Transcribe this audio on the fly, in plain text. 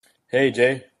Hey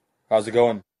Jay, how's it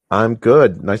going? I'm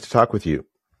good. Nice to talk with you.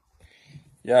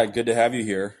 Yeah, good to have you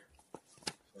here.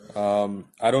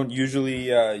 I don't usually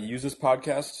use this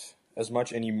podcast as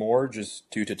much anymore, just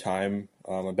due to time.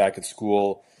 I'm back at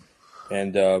school,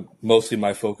 and mostly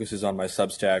my focus is on my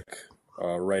Substack,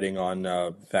 writing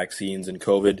on vaccines and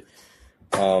COVID.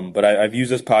 But I've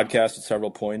used this podcast at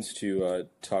several points to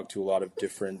talk to a lot of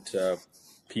different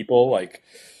people, like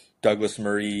Douglas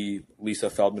Murray, Lisa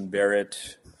Feldman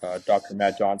Barrett, Dr.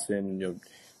 Matt Johnson,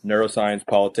 neuroscience,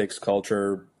 politics,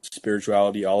 culture,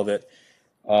 spirituality, all of it.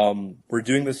 We're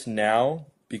doing this now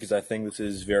because I think this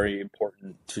is very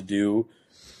important to do.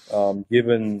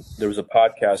 Given there was a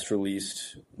podcast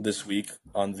released this week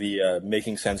on the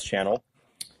Making Sense channel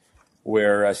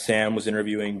where Sam was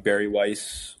interviewing Barry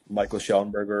Weiss, Michael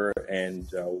Schellenberger, and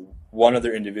one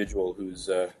other individual whose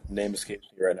name escapes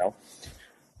me right now.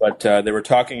 But they were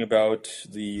talking about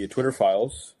the Twitter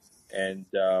files, and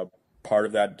part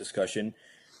of that discussion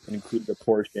included a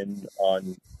portion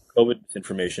on COVID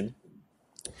misinformation.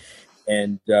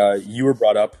 And you were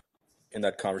brought up in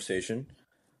that conversation.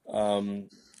 Um,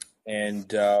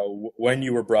 and when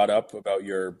you were brought up about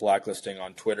your blacklisting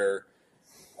on Twitter,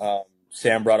 um,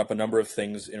 Sam brought up a number of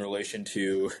things in relation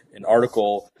to an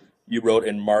article you wrote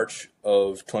in March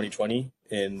of 2020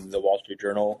 in the Wall Street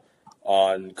Journal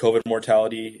on COVID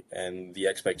mortality and the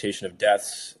expectation of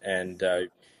deaths. And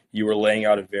you were laying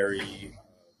out a very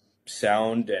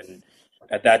sound and,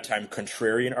 at that time,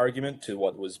 contrarian argument to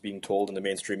what was being told in the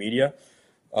mainstream media.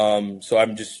 So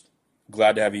I'm just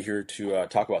glad to have you here to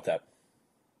talk about that.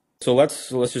 So let's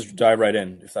just dive right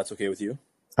in, if that's okay with you.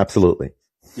 Absolutely.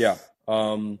 Yeah.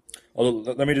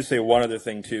 Although let me just say one other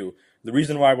thing too. The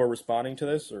reason why we're responding to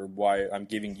this, or why I'm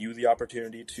giving you the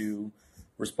opportunity to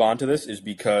respond to this, is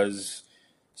because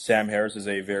Sam Harris is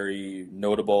a very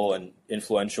notable and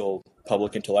influential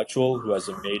public intellectual who has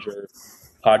a major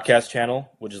podcast channel,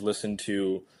 which is listened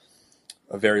to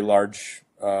a very large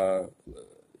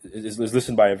is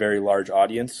listened by a very large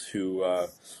audience who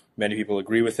many people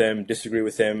agree with him, disagree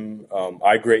with him.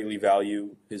 I greatly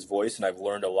value his voice, and I've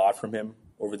learned a lot from him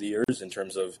over the years in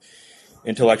terms of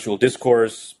intellectual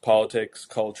discourse, politics,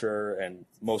 culture, and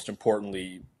most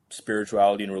importantly,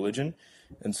 spirituality and religion.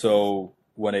 And so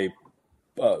when a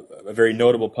very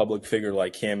notable public figure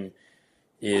like him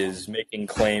is making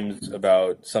claims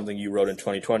about something you wrote in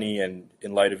 2020 and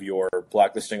in light of your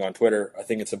blacklisting on Twitter, I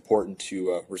think it's important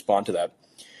to respond to that.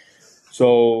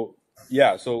 So,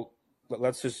 yeah, so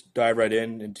let's just dive right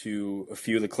into a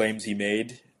few of the claims he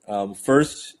made.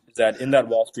 First, is that in that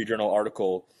Wall Street Journal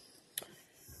article,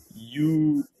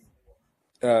 you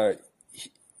uh,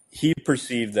 he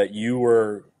perceived that you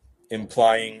were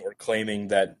implying or claiming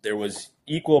that there was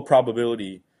equal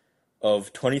probability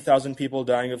of 20,000 people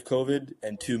dying of COVID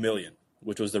and 2 million,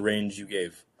 which was the range you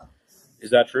gave. Is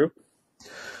that true?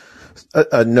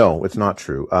 No, it's not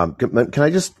true. Can I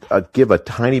just give a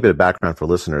tiny bit of background for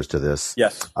listeners to this,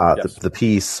 Yes. Yes. the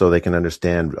piece, so they can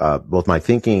understand both my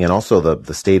thinking and also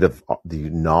the state of the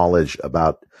knowledge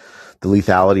about the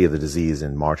lethality of the disease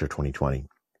in March of 2020.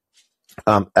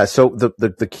 So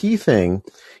the key thing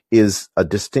is a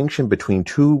distinction between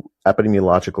two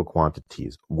epidemiological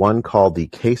quantities, one called the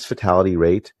case fatality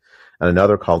rate and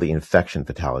another called the infection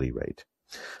fatality rate.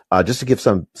 Just to give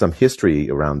some history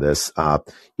around this,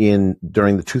 during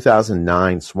the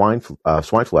 2009 swine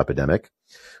flu epidemic,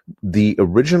 the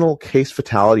original case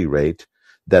fatality rate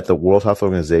that the World Health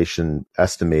Organization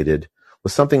estimated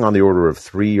was something on the order of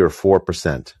 3 or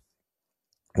 4%,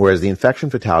 whereas the infection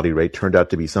fatality rate turned out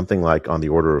to be something like on the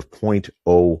order of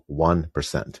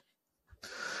 0.01%.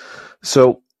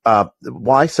 So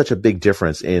why such a big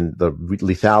difference in the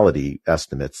lethality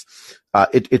estimates?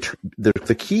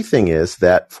 The key thing is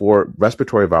that for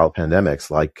respiratory viral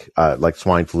pandemics like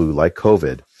swine flu, like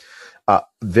COVID,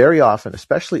 very often,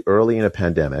 especially early in a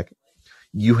pandemic,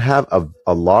 you have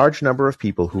a large number of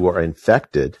people who are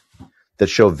infected that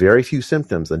show very few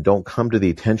symptoms and don't come to the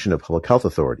attention of public health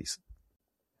authorities.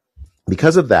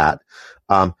 Because of that,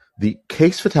 the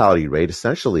case fatality rate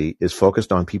essentially is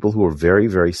focused on people who are very,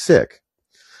 very sick.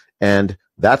 And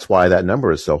that's why that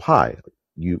number is so high.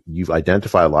 You've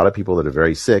identified a lot of people that are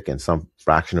very sick and some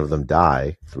fraction of them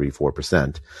die,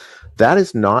 3-4%. That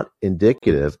is not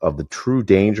indicative of the true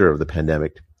danger of the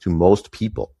pandemic to most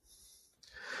people.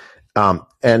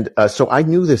 So I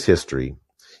knew this history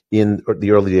in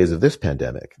the early days of this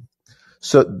pandemic.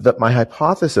 So my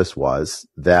hypothesis was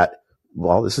that,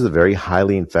 well, this is a very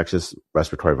highly infectious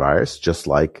respiratory virus, just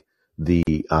like the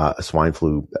swine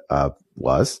flu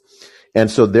was. And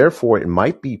so therefore, it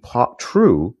might be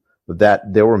true that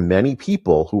there were many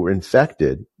people who were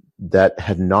infected that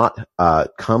had not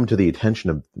come to the attention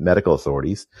of medical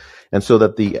authorities, and so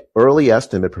that the early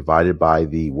estimate provided by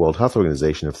the World Health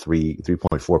Organization of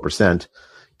 3.4%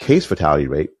 case fatality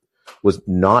rate was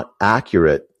not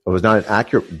accurate. It was not an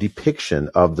accurate depiction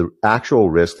of the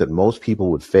actual risk that most people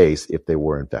would face if they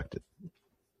were infected.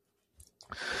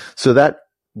 So that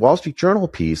Wall Street Journal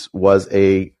piece was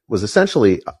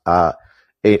essentially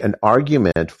an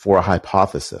argument for a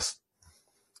hypothesis.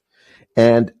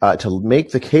 And to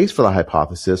make the case for the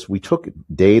hypothesis, we took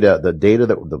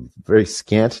the very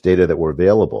scant data that were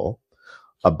available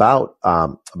about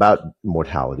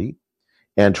mortality,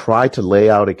 and tried to lay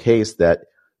out a case that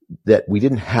we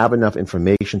didn't have enough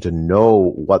information to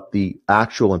know what the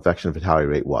actual infection fatality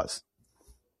rate was.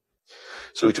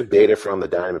 So we took data from the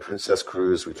Diamond Princess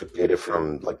cruise. We took data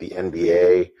from like the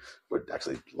NBA, where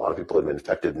actually a lot of people had been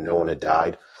infected and no one had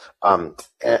died.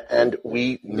 And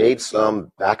we made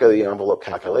some back of the envelope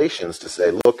calculations to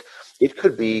say, look, it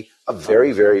could be a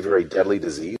very, very, very deadly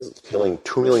disease, killing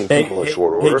 2 million people in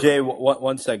short order. Hey, Jay,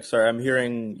 one sec. Sorry, I'm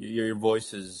hearing your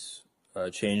voice has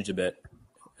changed a bit.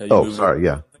 Sorry,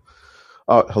 yeah.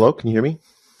 Hello, can you hear me?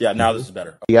 Yeah, now this is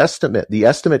better. The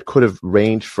estimate could have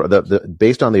ranged for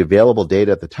based on the available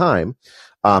data at the time,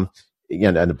 and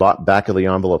the back of the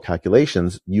envelope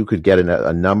calculations, you could get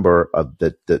a number of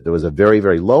that there was a very,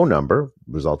 very low number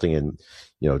resulting in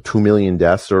 2 million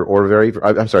deaths, or very,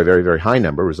 very high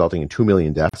number resulting in 2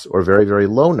 million deaths, or very, very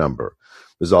low number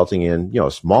resulting in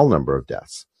a small number of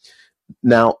deaths.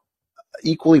 Now,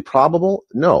 equally probable?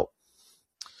 No.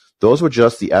 Those were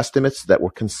just the estimates that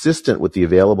were consistent with the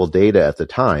available data at the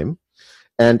time.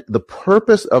 And the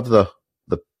purpose of the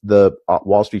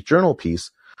Wall Street Journal piece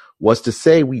was to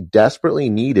say we desperately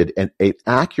needed an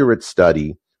accurate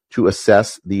study to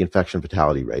assess the infection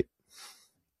fatality rate.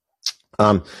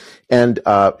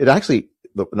 It actually,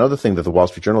 another thing that the Wall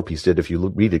Street Journal piece did, if you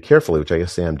read it carefully, which I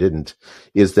guess Sam didn't,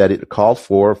 is that it called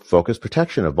for focused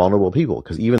protection of vulnerable people.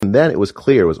 Because even then it was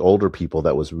clear it was older people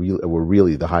that were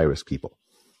really the high risk people.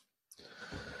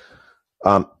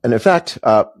 And in fact,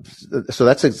 so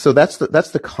that's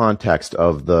the context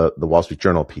of the Wall Street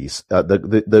Journal piece.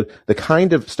 The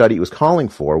kind of study it was calling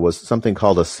for was something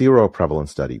called a seroprevalence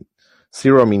study.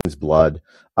 Sero means blood.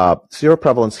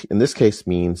 Seroprevalence in this case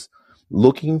means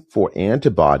looking for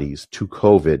antibodies to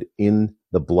COVID in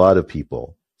the blood of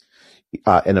people,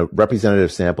 in a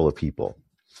representative sample of people.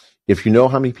 If you know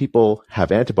how many people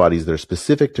have antibodies that are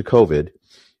specific to COVID,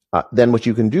 then what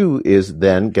you can do is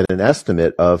then get an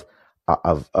estimate of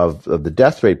the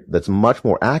death rate that's much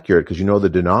more accurate, because you know the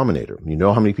denominator. You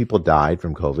know how many people died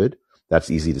from COVID. That's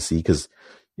easy to see because,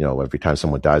 every time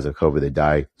someone dies of COVID, they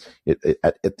die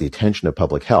at the attention of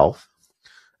public health.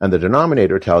 And the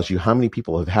denominator tells you how many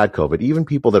people have had COVID. Even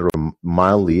people that are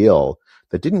mildly ill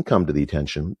that didn't come to the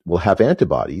attention will have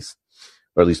antibodies,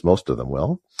 or at least most of them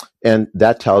will. And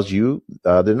that tells you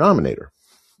the denominator.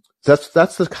 That's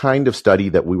the kind of study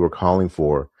that we were calling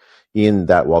for in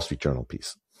that Wall Street Journal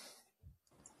piece.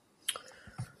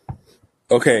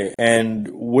 Okay, and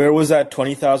where was that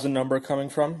 20,000 number coming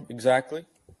from exactly?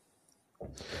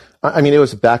 I mean, it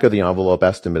was a back of the envelope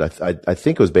estimate. I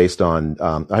think it was based on.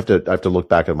 I have to look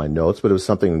back at my notes, but it was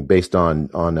something based on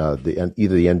either the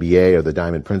NBA or the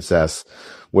Diamond Princess,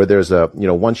 where there's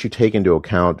once you take into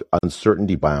account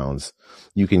uncertainty bounds,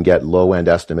 you can get low end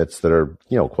estimates that are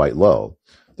quite low.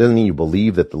 Doesn't mean you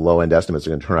believe that the low end estimates are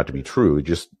going to turn out to be true. It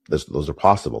just those are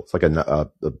possible. It's like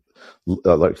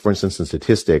like for instance in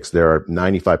statistics, there are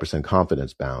 95%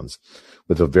 confidence bounds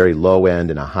with a very low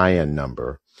end and a high end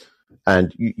number.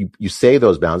 And you say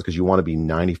those bounds because you want to be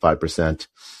 95%,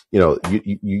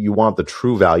 you want the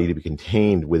true value to be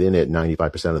contained within it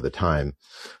 95% of the time.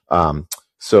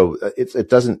 So it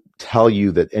doesn't tell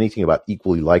you that anything about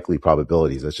equally likely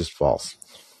probabilities. That's just false.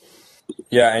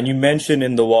 Yeah, and you mentioned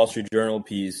in the Wall Street Journal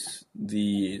piece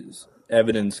the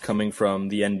evidence coming from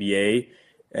the NBA,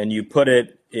 and you put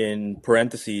it in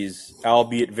parentheses,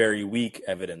 albeit very weak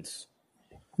evidence.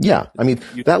 Yeah, I mean,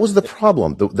 that was the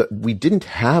problem. We didn't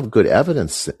have good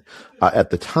evidence at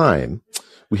the time.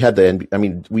 We had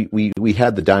we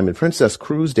had the Diamond Princess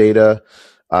cruise data.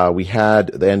 We had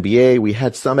the NBA. We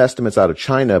had some estimates out of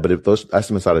China, but if those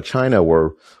estimates out of China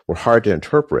were hard to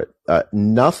interpret,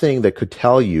 nothing that could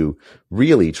tell you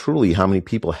really, truly how many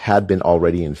people had been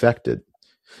already infected.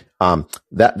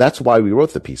 That's why we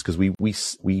wrote the piece, because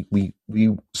we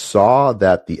saw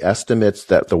that the estimates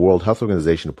that the World Health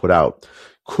Organization put out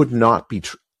could not be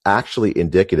actually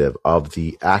indicative of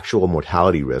the actual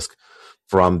mortality risk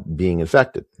from being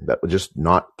infected. That was just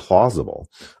not plausible.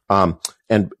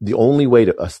 And the only way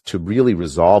to really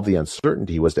resolve the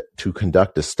uncertainty was to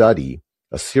conduct a study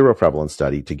a seroprevalence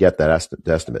study to get that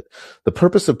estimate. The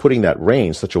purpose of putting that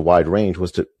range, such a wide range,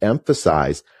 was to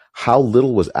emphasize how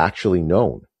little was actually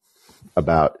known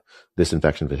about this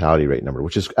infection fatality rate number,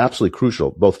 which is absolutely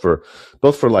crucial, both for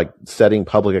like setting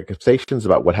public expectations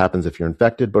about what happens if you're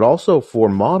infected, but also for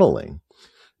modeling.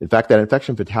 In fact, that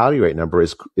infection fatality rate number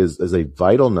is a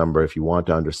vital number if you want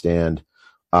to understand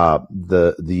sort of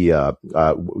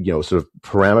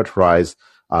parameterize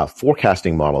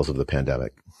forecasting models of the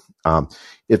pandemic.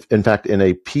 If in fact, in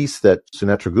a piece that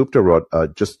Sunetra Gupta wrote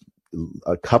just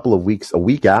a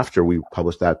week after we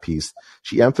published that piece,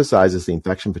 she emphasizes the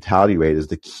infection fatality rate as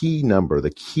the key number, the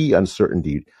key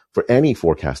uncertainty for any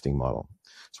forecasting model.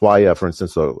 That's why, for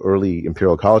instance, the early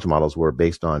Imperial College models were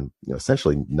based on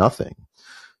essentially nothing,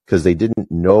 because they didn't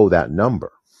know that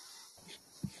number.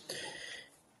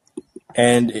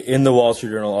 And in the Wall Street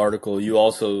Journal article, you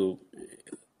also,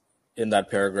 in that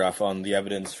paragraph on the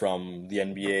evidence from the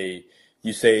NBA,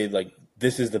 you say, like,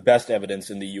 this is the best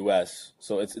evidence in the U.S.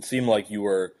 So it seemed like you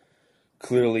were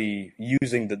clearly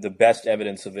using the best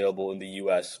evidence available in the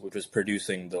U.S., which was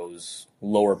producing those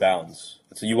lower bounds.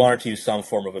 So you wanted to use some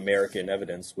form of American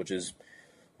evidence, which is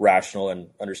rational and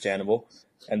understandable.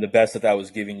 And the best that was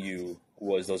giving you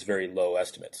was those very low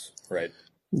estimates, right?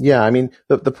 Yeah, I mean,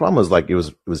 the problem was like it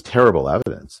was terrible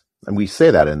evidence, and we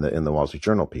say that in the Wall Street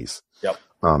Journal piece. Yep.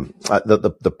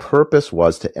 The purpose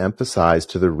was to emphasize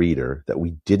to the reader that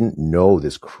we didn't know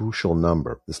this crucial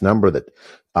number, this number that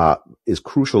is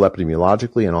crucial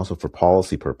epidemiologically and also for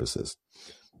policy purposes.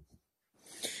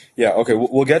 Yeah, okay.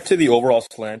 We'll get to the overall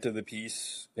slant of the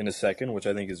piece in a second, which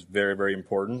I think is very, very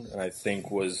important, and I think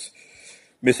was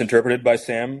misinterpreted by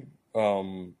Sam.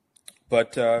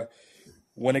 But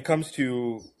when it comes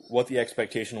to what the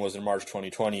expectation was in March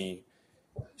 2020,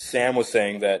 Sam was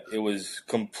saying that it was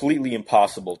completely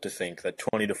impossible to think that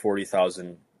 20 to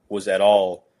 40,000 was at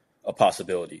all a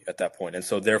possibility at that point. And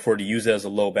so therefore to use it as a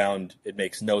low bound, it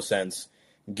makes no sense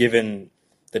given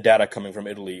the data coming from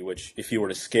Italy, which if you were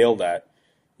to scale that,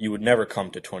 you would never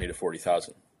come to 20 to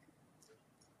 40,000.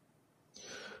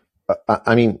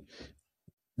 I mean,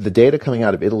 the data coming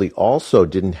out of Italy also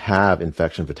didn't have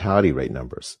infection fatality rate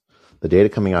numbers. The data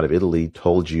coming out of Italy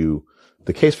told you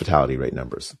the case fatality rate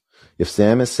numbers. If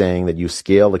Sam is saying that you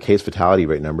scale the case fatality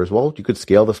rate numbers, well, you could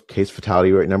scale the case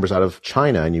fatality rate numbers out of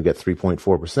China and you get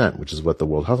 3.4%, which is what the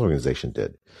World Health Organization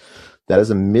did. That is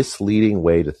a misleading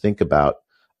way to think about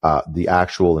the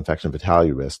actual infection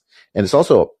fatality risk. And it's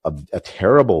also a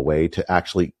terrible way to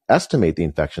actually estimate the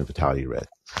infection fatality rate.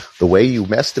 The way you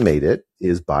estimate it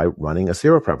is by running a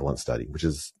seroprevalence study, which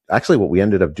is actually what we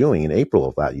ended up doing in April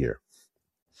of that year.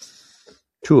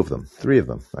 3 of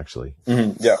them, actually.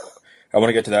 Mm-hmm. Yeah. I want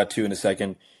to get to that too in a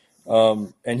second.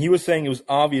 And he was saying it was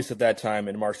obvious at that time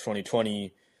in March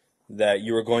 2020 that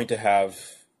you were going to have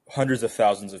hundreds of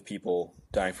thousands of people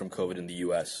dying from COVID in the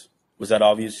U.S. Was that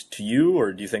obvious to you,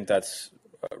 or do you think that's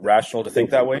rational to think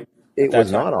that way? It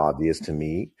was not obvious to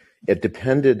me. It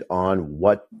depended on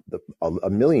a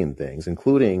million things,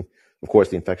 including, of course,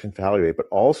 the infection fatality rate, but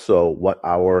also what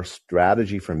our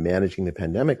strategy for managing the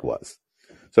pandemic was.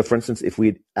 So, for instance, if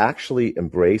we'd actually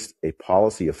embraced a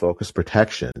policy of focused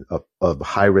protection of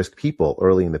high-risk people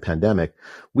early in the pandemic,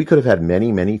 we could have had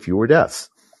many, many fewer deaths.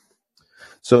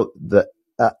 So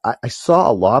I saw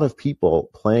a lot of people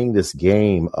playing this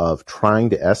game of trying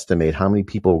to estimate how many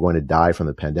people were going to die from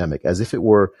the pandemic as if it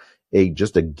were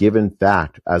just a given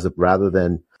fact, rather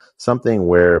than something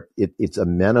where it's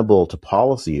amenable to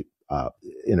policy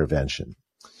intervention.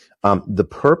 The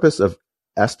purpose of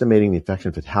estimating the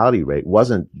infection fatality rate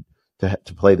wasn't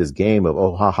to play this game of,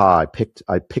 oh, I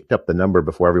picked up the number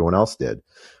before everyone else did.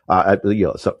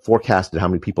 So forecasted how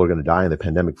many people are going to die in the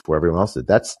pandemic before everyone else did.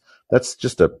 That's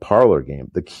just a parlor game.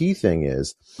 The key thing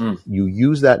is you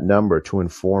use that number to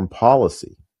inform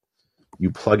policy.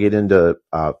 You plug it into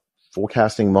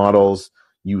forecasting models.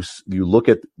 You look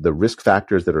at the risk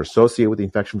factors that are associated with the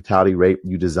infection fatality rate.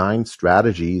 You design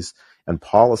strategies and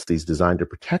policies designed to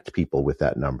protect people with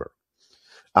that number.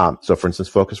 So, for instance,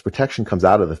 focused protection comes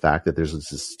out of the fact that there's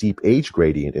this steep age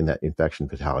gradient in that infection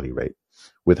fatality rate,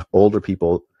 with older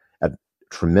people at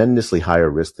tremendously higher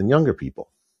risk than younger people.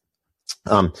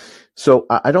 So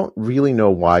I don't really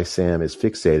know why Sam is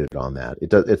fixated on that.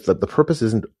 The purpose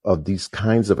isn't of these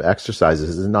kinds of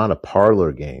exercises is not a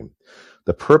parlor game.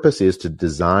 The purpose is to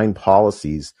design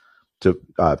policies to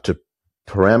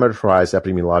parameterize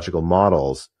epidemiological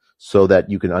models so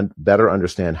that you can better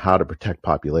understand how to protect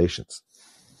populations.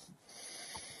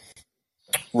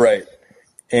 Right.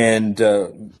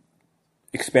 And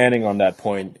expanding on that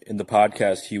point, in the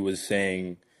podcast, he was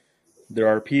saying, there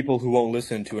are people who won't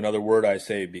listen to another word I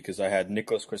say because I had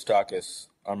Nicholas Christakis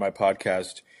on my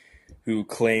podcast who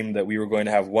claimed that we were going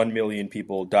to have 1 million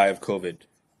people die of COVID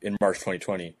in March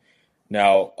 2020.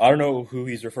 Now, I don't know who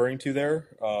he's referring to there.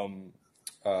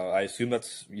 I assume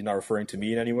that's you're not referring to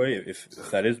me in any way. If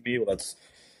that is me, well,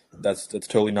 that's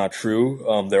totally not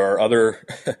true. There are other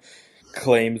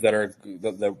claims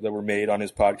that were made on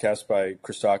his podcast by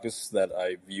Christakis that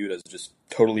I viewed as just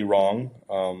totally wrong.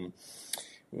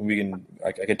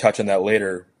 I can touch on that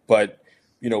later, but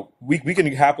we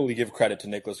can happily give credit to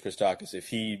Nicholas Christakis if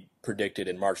he predicted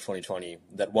in March 2020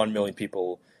 that 1 million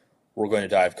people were going to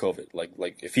die of COVID.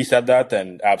 Like if he said that,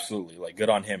 then absolutely, like good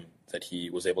on him that he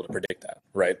was able to predict that,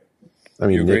 right? I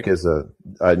mean, Nick is a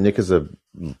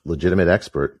legitimate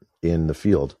expert in the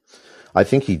field. I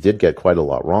think he did get quite a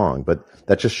lot wrong, but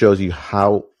that just shows you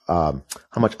how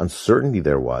much uncertainty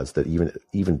there was that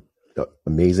even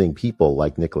amazing people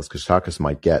like Nicholas Christakis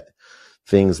might get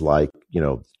things like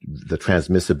the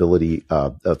transmissibility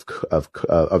of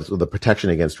the protection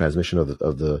against transmission of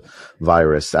the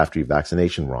virus after your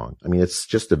vaccination wrong. I mean, it's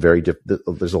just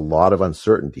there's a lot of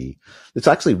uncertainty. It's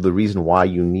actually the reason why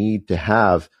you need to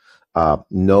have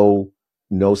no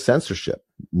censorship,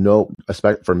 no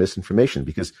respect for misinformation,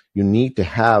 because you need to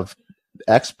have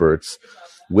experts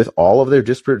with all of their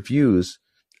disparate views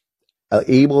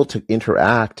able to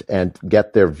interact and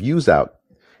get their views out.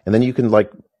 And then you can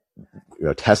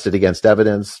test it against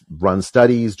evidence, run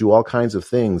studies, do all kinds of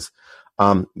things.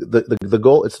 The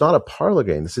goal, it's not a parlor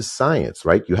game. This is science,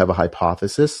 right? You have a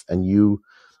hypothesis and you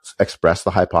express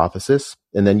the hypothesis,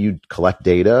 and then you collect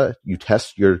data, you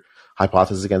test your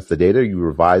hypothesis against the data, you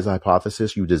revise the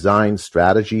hypothesis, you design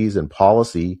strategies and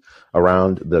policy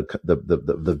around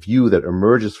the view that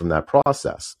emerges from that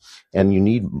process. And you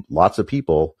need lots of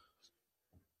people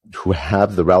who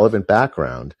have the relevant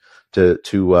background to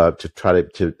try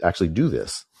to actually do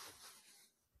this.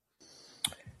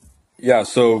 Yeah,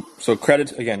 so credit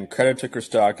to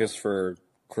Christakis for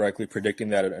correctly predicting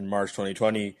that in March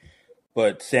 2020,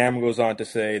 but Sam goes on to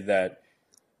say that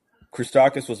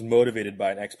Christakis was motivated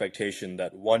by an expectation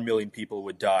that 1 million people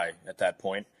would die at that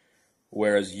point,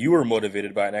 whereas you were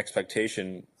motivated by an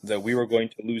expectation that we were going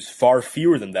to lose far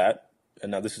fewer than that.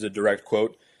 And now this is a direct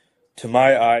quote. To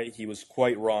my eye, he was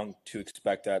quite wrong to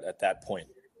expect that at that point.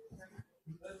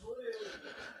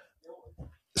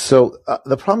 So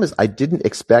the problem is I didn't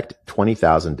expect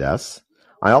 20,000 deaths.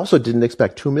 I also didn't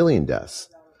expect 2 million deaths.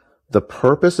 The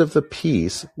purpose of the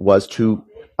piece was to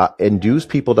induce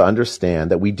people to understand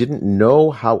that we didn't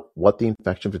know what the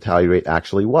infection fatality rate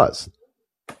actually was.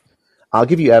 I'll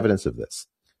give you evidence of this.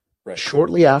 Right.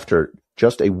 Shortly after,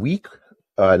 just a week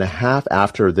and a half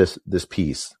after this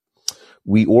piece,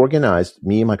 me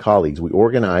and my colleagues, we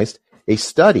organized a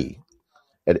study,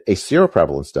 a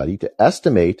seroprevalence study, to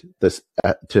estimate this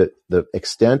to the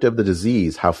extent of the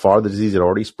disease, how far the disease had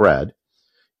already spread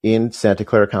in Santa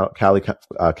Clara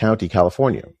County,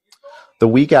 California. The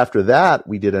week after that,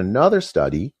 we did another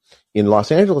study in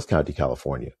Los Angeles County,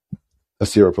 California, a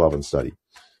seroprevalence study.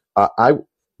 I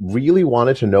really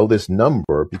wanted to know this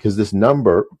number because this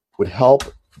number would help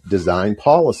design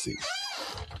policy.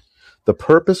 The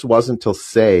purpose wasn't to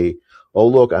say, oh,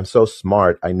 look, I'm so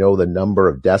smart, I know the number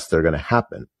of deaths that are going to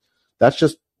happen. That's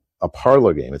just a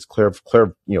parlor game. It's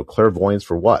clairvoyance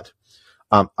for what?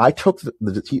 I took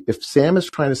if Sam is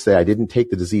trying to say I didn't take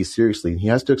the disease seriously, he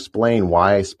has to explain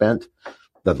why I spent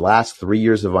the last 3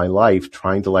 years of my life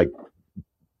trying to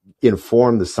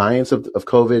inform the science of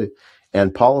COVID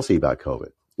and policy about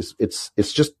COVID.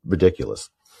 It's just ridiculous.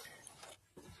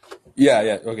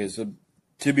 Yeah. Okay. So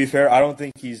to be fair, I don't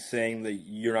think he's saying that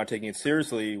you're not taking it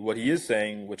seriously. What he is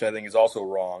saying, which I think is also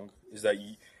wrong, is that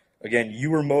you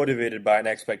were motivated by an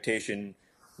expectation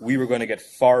we were going to get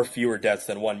far fewer deaths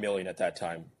than 1 million at that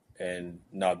time. And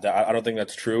no, I don't think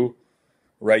that's true,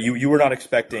 right? You were not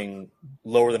expecting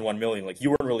lower than 1 million. Like,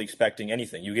 you weren't really expecting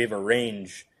anything. You gave a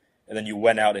range, and then you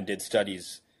went out and did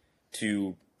studies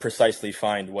to precisely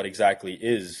find what exactly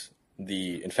is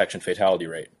the infection fatality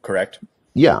rate, correct?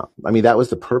 Yeah. I mean, that was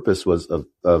the purpose of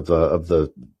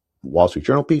the Wall Street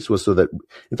Journal piece, was so that,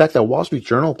 in fact, that Wall Street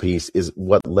Journal piece is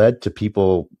what led to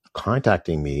people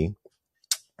contacting me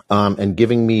and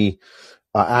giving me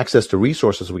access to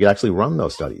resources so we could actually run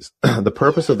those studies. The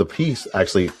purpose of the piece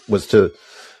actually was to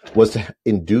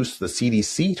induce the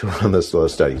CDC to run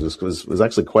those studies. It was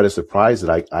actually quite a surprise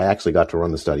that I actually got to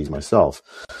run the studies myself.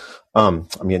 I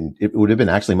mean, it would have been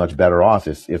actually much better off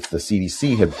if the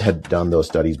CDC had done those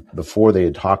studies before they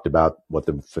had talked about what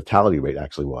the fatality rate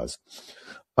actually was.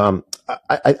 I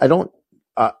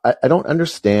don't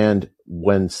understand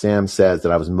when Sam says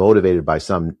that I was motivated by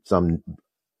some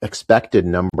expected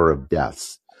number of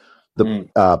deaths.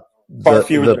 Far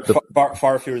fewer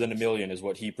than a million is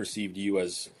what he perceived you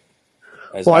as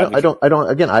Well, advocating. I don't.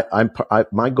 Again,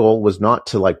 my goal was not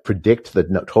to like predict the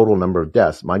total number of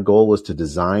deaths. My goal was to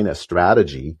design a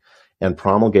strategy and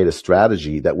promulgate a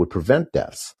strategy that would prevent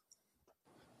deaths.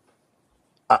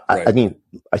 Right. I mean,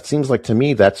 it seems like to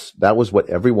me that was what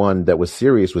everyone that was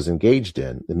serious was engaged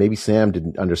in. And maybe Sam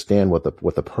didn't understand what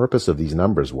the purpose of these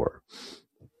numbers were.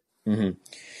 Mm-hmm.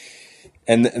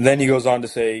 And then he goes on to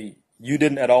say, you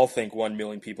didn't at all think 1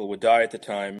 million people would die at the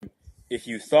time. If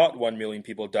you thought 1 million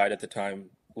people died at the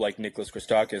time, like Nicholas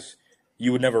Christakis,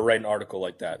 you would never write an article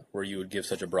like that where you would give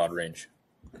such a broad range.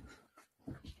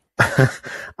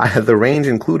 The range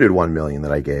included 1 million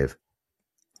that I gave.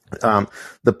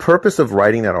 The purpose of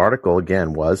writing that article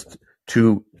again was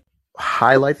to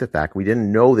highlight the fact we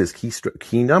didn't know this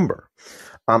key number.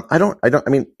 I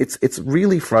mean, it's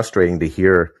really frustrating to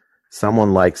hear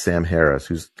someone like Sam Harris,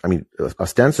 who's, I mean,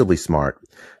 ostensibly smart,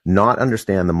 not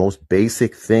understand the most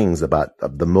basic things about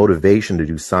the motivation to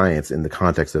do science in the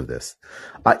context of this.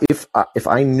 If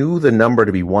I knew the number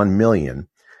to be 1 million,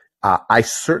 I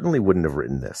certainly wouldn't have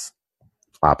written this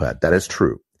op-ed. That is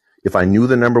true. If I knew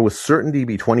the number with certainty to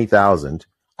be 20,000,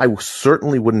 I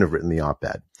certainly wouldn't have written the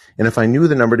op-ed. And if I knew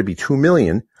the number to be 2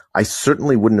 million, I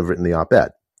certainly wouldn't have written the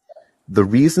op-ed. The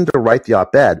reason to write the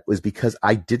op-ed was because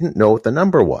I didn't know what the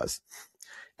number was.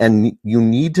 And you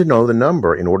need to know the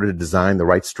number in order to design the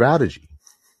right strategy.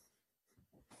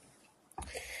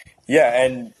 Yeah,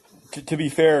 and to be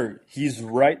fair, he's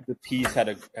right. The piece had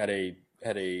a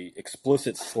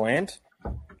explicit slant,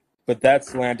 but that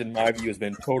slant, in my view, has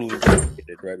been totally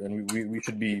vindicated, right? And we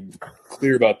should be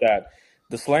clear about that.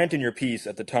 The slant in your piece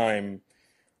at the time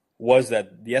was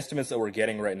that the estimates that we're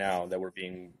getting right now, that were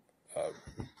being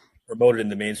promoted in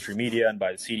the mainstream media and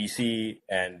by the CDC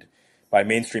and by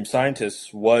mainstream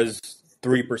scientists, was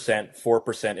 3%,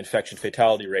 4% infection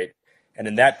fatality rate. And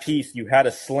in that piece, you had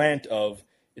a slant of,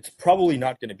 it's probably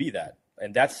not going to be that.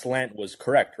 And that slant was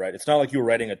correct, right? It's not like you were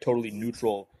writing a totally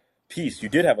neutral piece. You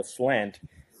did have a slant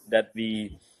that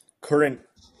the current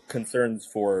concerns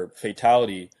for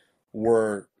fatality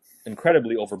were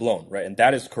incredibly overblown, right? And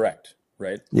that is correct,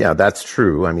 right? Yeah, that's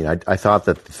true. I mean, I thought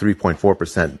that the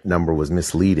 3.4% number was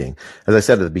misleading. As I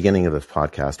said at the beginning of this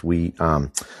podcast,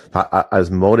 I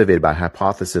was motivated by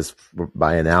hypothesis,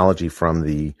 by analogy from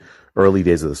the early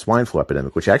days of the swine flu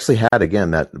epidemic, which actually had,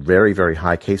 again, that very, very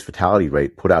high case fatality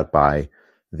rate put out by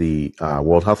the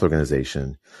World Health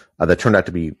Organization that turned out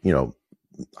to be,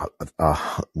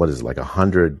 what is it, like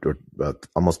 100 or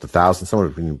almost 1,000, somewhere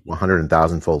between 100 and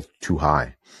 1,000-fold too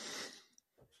high.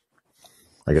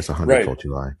 I guess 100-fold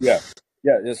too high. Yeah.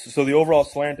 So the overall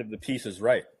slant of the piece is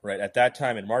right. At that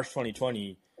time in March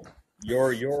 2020,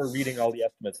 you're reading all the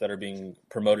estimates that are being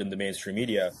promoted in the mainstream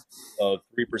media of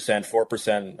 3%,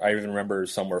 4%. I even remember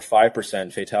somewhere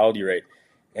 5% fatality rate,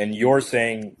 and you're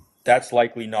saying that's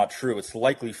likely not true. It's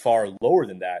likely far lower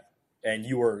than that, and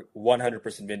you were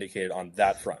 100% vindicated on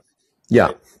that front. Yeah,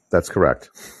 right? That's correct.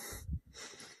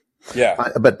 Yeah,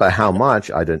 but by how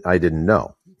much I didn't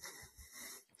know.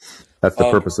 That's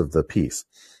the purpose of the piece.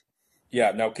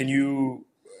 Yeah. Now, can you?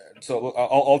 So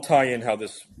I'll tie in how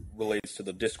this relates to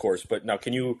the discourse. But now,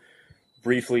 can you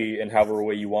briefly, in however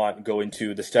way you want, go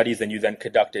into the studies that you then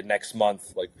conducted next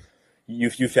month? Like,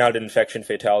 you found an infection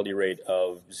fatality rate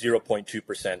of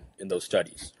 0.2% in those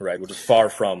studies, right? Which is far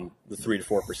from the 3 to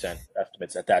 4%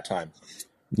 estimates at that time.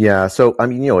 Yeah. So I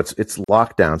mean, it's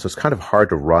lockdown, so it's kind of hard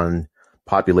to run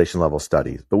population level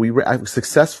studies, but I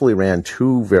successfully ran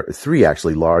three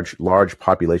actually large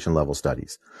population level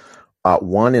studies.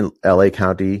 One in LA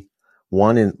County,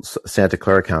 one in Santa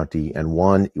Clara County, and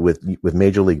one with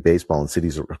Major League Baseball in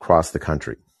cities across the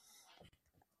country.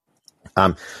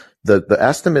 The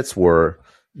estimates were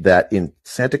that in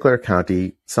Santa Clara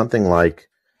County, something like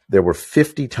there were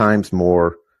 50 times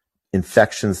more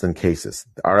infections than cases.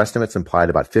 Our estimates implied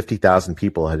about 50,000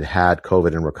 people had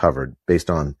COVID and recovered based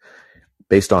on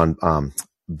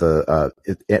the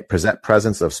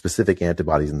presence of specific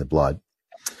antibodies in the blood.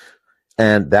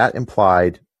 And that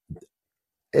implied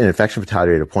an infection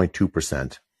fatality rate of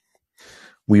 0.2%.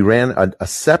 We ran a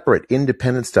separate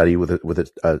independent study with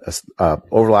a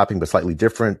overlapping but slightly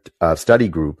different study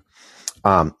group,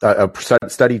 a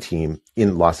study team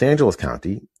in Los Angeles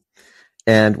County.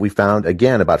 And we found,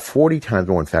 again, about 40 times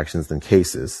more infections than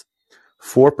cases,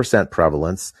 4%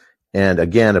 prevalence, and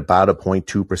again, about a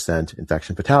 0.2%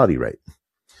 infection fatality rate.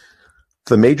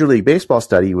 The Major League Baseball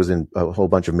study was in a whole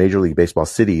bunch of Major League Baseball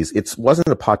cities. It wasn't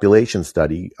a population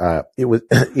study.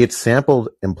 It sampled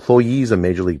employees of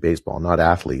Major League Baseball, not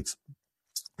athletes.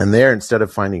 And there, instead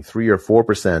of finding 3 or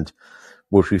 4%,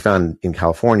 which we found in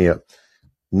California,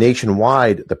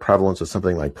 nationwide, the prevalence was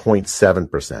something like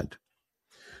 0.7%.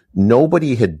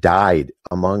 Nobody had died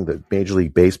among the Major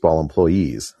League Baseball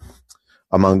employees,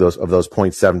 among those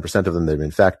 0.7% of them that had been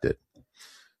infected.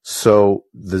 So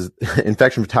the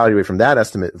infection fatality rate from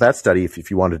that study,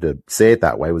 if you wanted to say it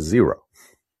that way, was 0.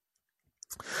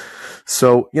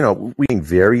 So, we have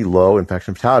very low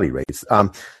infection fatality rates.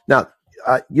 Now,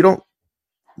 you don't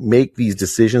make these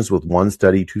decisions with 1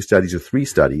 study, 2 studies, or 3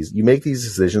 studies. You make these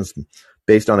decisions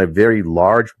based on a very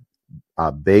large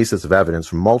basis of evidence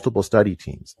from multiple study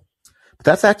teams. But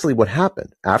that's actually what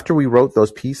happened. After we wrote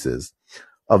those pieces,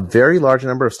 a very large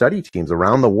number of study teams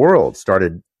around the world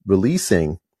started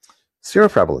releasing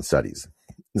seroprevalence studies.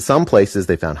 In some places,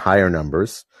 they found higher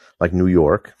numbers, like New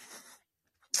York.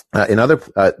 In other,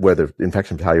 where the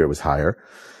infection fatality rate was higher,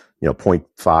 0.5,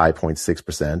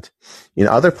 0.6%. In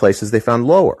other places, they found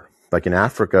lower, like in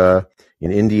Africa,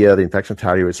 in India, the infection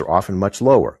fatality rates are often much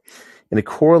lower. And it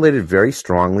correlated very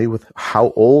strongly with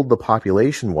how old the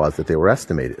population was that they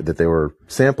were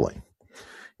sampling.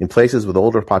 In places with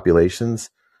older populations,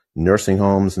 nursing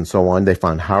homes and so on, they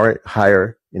found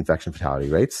higher infection fatality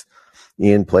rates.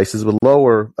 In places with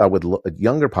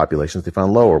younger populations, they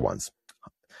found lower ones.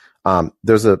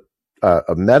 There's a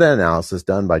meta-analysis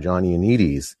done by John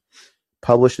Ioannidis,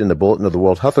 published in the Bulletin of the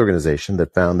World Health Organization,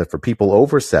 that found that for people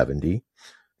over 70,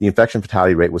 the infection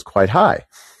fatality rate was quite high,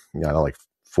 like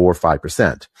 4 or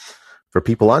 5%. For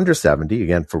people under 70,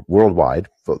 again, for worldwide,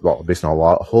 based on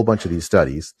a whole bunch of these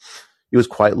studies, it was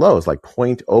quite low. It's like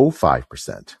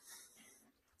 0.05%.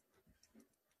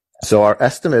 So our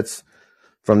estimates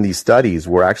from these studies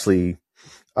were actually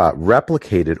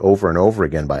replicated over and over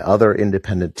again by other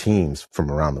independent teams from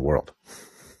around the world.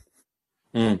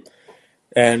 Mm.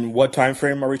 And what time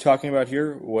frame are we talking about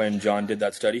here when John did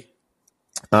that study?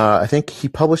 I think he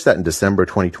published that in December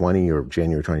 2020 or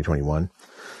January 2021.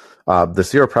 The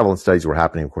seroprevalence studies were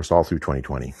happening, of course, all through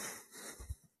 2020.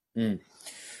 Mm.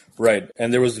 Right.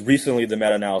 And there was recently the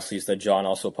meta-analysis that John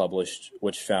also published,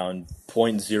 which found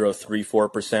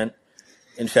 0.034%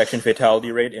 infection fatality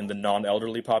rate in the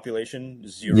non-elderly population.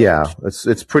 0. Yeah,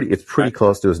 it's pretty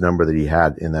close to his number that he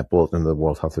had in that Bulletin of the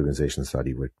World Health Organization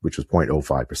study, which was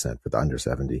 0.05% for the under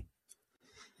 70.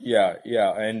 Yeah.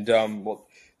 And well,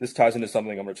 this ties into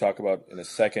something I'm going to talk about in a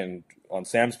second on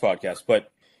Sam's podcast,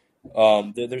 but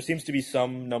there seems to be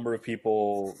some number of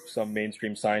people, some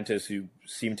mainstream scientists who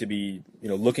seem to be,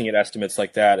 looking at estimates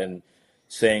like that and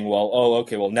saying,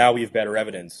 well, now we have better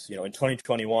evidence. In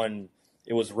 2021,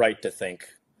 it was right to think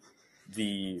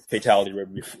the fatality rate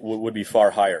would be far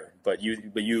higher, but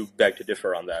you beg to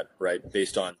differ on that, right?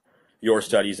 Based on your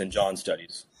studies and John's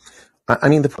studies. I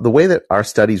mean, the way that our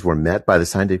studies were met by the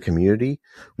scientific community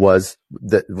was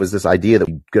this idea that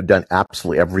we had done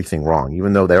absolutely everything wrong,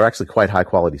 even though they were actually quite high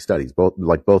quality studies. Both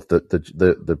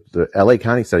the LA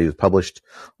County study was published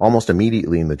almost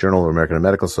immediately in the Journal of American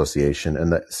Medical Association,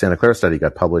 and the Santa Clara study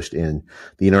got published in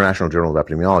the International Journal of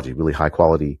Epidemiology, really high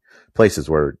quality places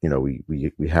where,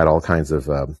 we had all kinds of,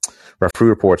 referee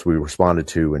reports we responded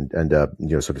to and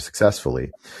sort of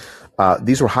successfully.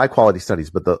 These were high quality studies,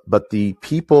 but the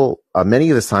people, many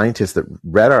of the scientists that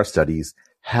read our studies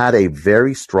had a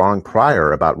very strong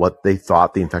prior about what they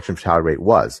thought the infection fatality rate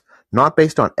was, not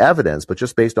based on evidence, but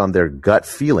just based on their gut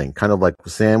feeling, kind of like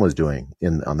Sam was doing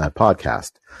on that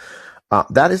podcast.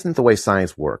 That isn't the way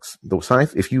science works. The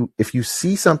science, if you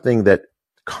see something that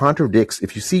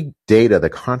if you see data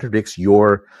that contradicts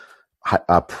your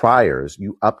priors,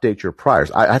 you update your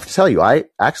priors. I have to tell you, I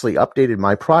actually updated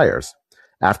my priors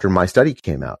after my study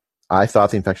came out. I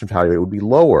thought the infection fatality rate would be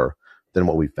lower than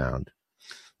what we found,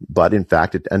 but in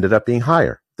fact, it ended up being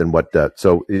higher than what.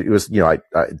 So it was,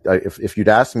 if you'd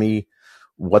asked me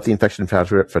what the infection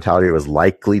fatality rate was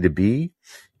likely to be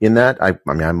in that, I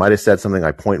might have said something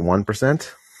like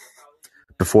 0.1%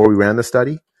 before we ran the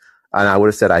study, and I would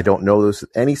have said I don't know this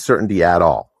with any certainty at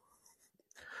all.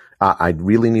 I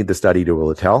really need the study to be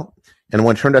able to tell. And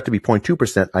when it turned out to be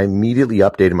 0.2%, I immediately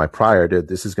updated my prior to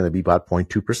this is going to be about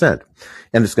 0.2%.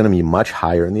 And it's going to be much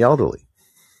higher in the elderly.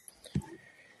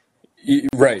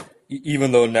 Right.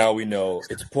 Even though now we know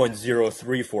it's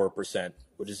 0.034%,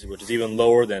 which is even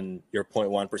lower than your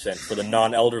 0.1% for the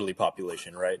non-elderly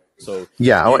population, right? So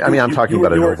yeah, I'm talking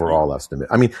about an overall estimate.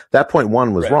 I mean, that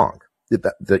 0.1 was wrong.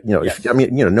 Yes.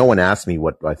 No one asked me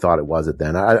what I thought it was at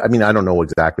then. I don't know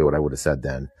exactly what I would have said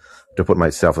then to put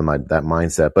myself in that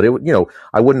mindset, but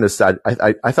I wouldn't have said,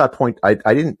 I thought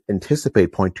I didn't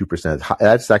anticipate 0.2%.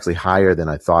 That's actually higher than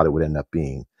I thought it would end up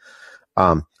being.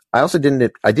 I also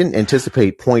didn't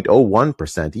anticipate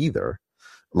 0.01% either,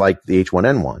 like the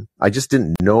H1N1. I just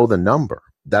didn't know the number.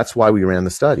 That's why we ran the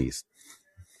studies.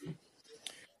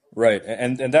 Right,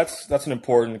 and that's an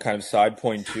important kind of side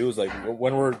point too. Is like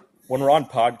when we're on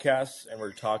podcasts and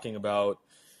we're talking about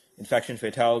infection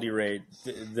fatality rate,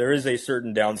 there is a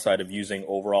certain downside of using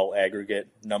overall aggregate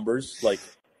numbers. Like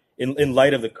in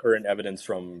light of the current evidence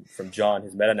from John,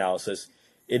 his meta-analysis,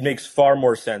 it makes far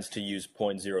more sense to use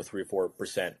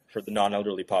 0.034% for the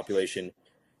non-elderly population,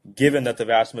 given that the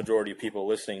vast majority of people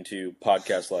listening to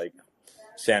podcasts like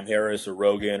Sam Harris or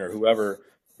Rogan or whoever,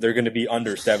 they're going to be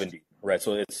under 70, right?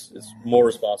 So it's more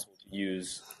responsible to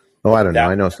use Oh, I don't know.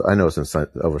 that. I know some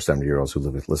over 70-year-olds who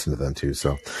listen to them too.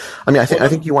 So, I mean, Well, I no,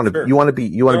 think sure. you want to be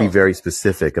No, very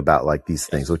specific about like these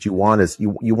things. yes. What you want is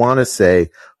you want to say,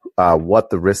 what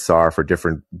the risks are for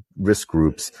different risk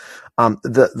groups.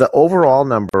 The overall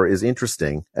number is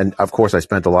interesting. And of course, I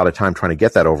spent a lot of time trying to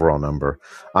get that overall number.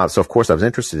 So of course I was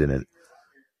interested in it.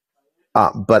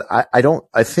 But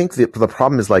I think the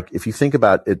problem is like, if you think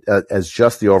about it as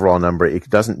just the overall number, it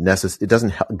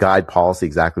doesn't guide policy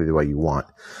exactly the way you want.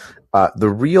 The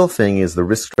real thing is the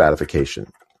risk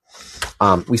stratification.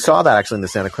 We saw that actually in the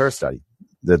Santa Clara study.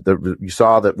 We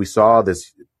saw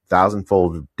this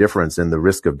thousandfold difference in the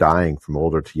risk of dying from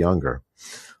older to younger.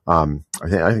 I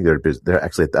think they're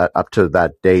actually up to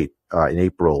that date in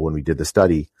April when we did the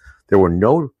study, there were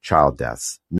no child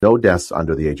deaths, no deaths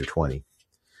under the age of 20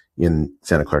 in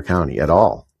Santa Clara County at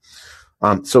all.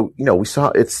 So we saw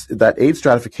it's that age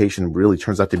stratification really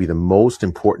turns out to be the most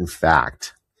important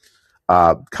fact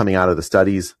coming out of the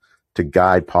studies to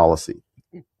guide policy.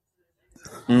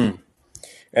 Mm.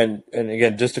 And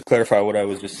again, just to clarify what I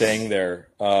was just saying there,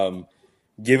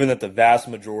 given that the vast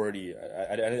majority,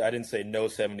 I didn't say no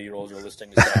 70-year-olds are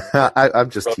listening to Sam. I'm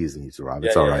just teasing you, Rob.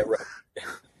 It's Yeah, all yeah, yeah, right. right.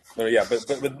 No, yeah,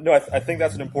 but no, I think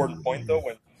that's an important point though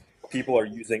when people are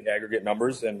using aggregate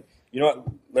numbers. And you know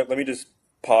what? Let me just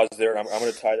pause there. I'm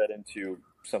going to tie that into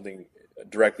something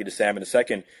directly to Sam in a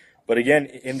second. But again,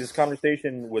 in this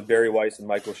conversation with Barry Weiss and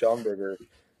Michael Schellenberger,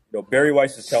 Barry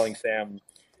Weiss is telling Sam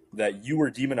that you were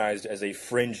demonized as a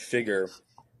fringe figure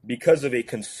because of a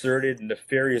concerted,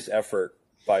 nefarious effort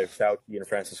by Fauci and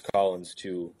Francis Collins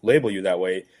to label you that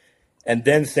way. And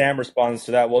then Sam responds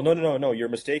to that, well, no, you're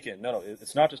mistaken. No,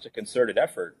 it's not just a concerted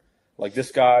effort. Like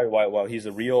this guy, while he's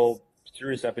a real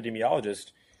serious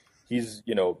epidemiologist, he's,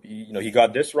 he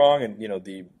got this wrong. And,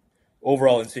 the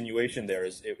overall insinuation there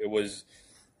is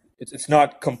it's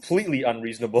not completely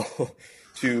unreasonable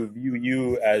to view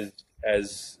you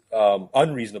as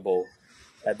unreasonable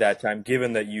at that time,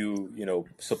 given that you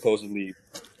supposedly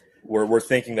were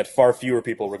thinking that far fewer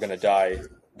people were going to die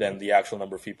than the actual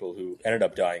number of people who ended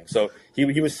up dying. So he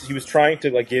was trying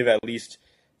to like give at least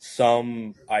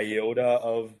some iota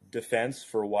of defense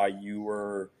for why you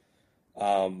were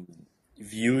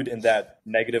viewed in that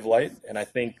negative light, and I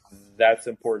think that's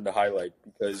important to highlight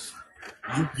because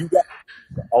you got.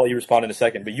 I'll let you respond in a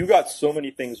second, but you got so many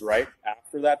things right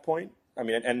after that point. I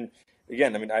mean, and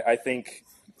again, I mean, I think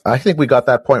we got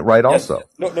that point right yes, also.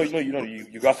 no,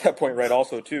 you got that point right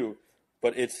also too,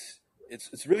 but it's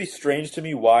really strange to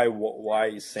me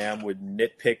why Sam would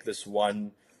nitpick this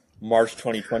one March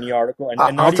 2020 article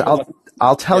and not even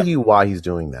I'll tell yeah, you why he's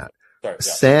doing that. sorry, yeah.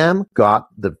 Sam got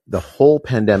the whole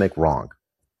pandemic wrong.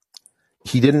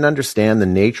 He didn't understand the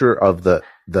nature of the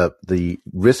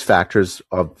risk factors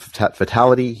of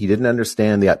fatality. He didn't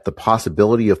understand the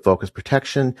possibility of focused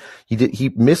protection.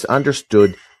 He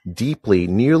misunderstood deeply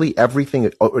nearly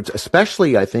everything,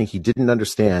 especially I think he didn't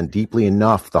understand deeply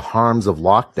enough the harms of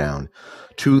lockdown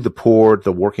to the poor,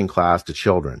 the working class, to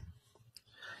children.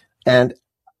 And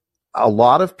a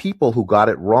lot of people who got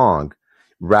it wrong,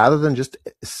 rather than just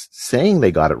saying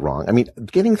they got it wrong. I mean,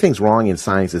 getting things wrong in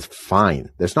science is fine.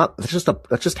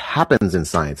 That just happens in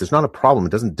science. It's not a problem.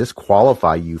 It doesn't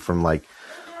disqualify you from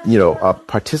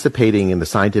participating in the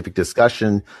scientific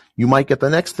discussion. You might get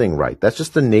the next thing right. That's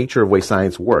just the nature of the way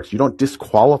science works. You don't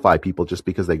disqualify people just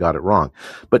because they got it wrong.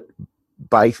 But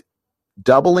by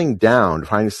doubling down,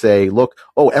 trying to say, look,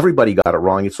 everybody got it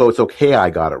wrong, so it's okay I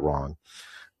got it wrong.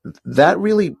 That's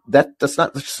just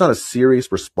not a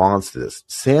serious response to this.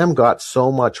 Sam got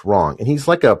so much wrong, and he's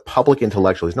like a public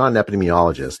intellectual. He's not an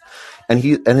epidemiologist, and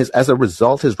as a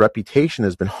result, his reputation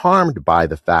has been harmed by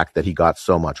the fact that he got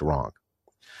so much wrong.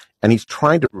 And he's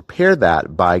trying to repair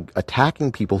that by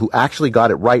attacking people who actually got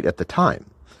it right at the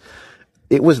time.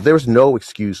 There was no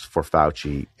excuse for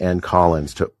Fauci and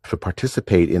Collins to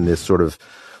participate in this sort of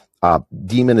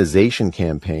demonization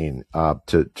campaign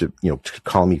to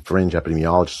call me fringe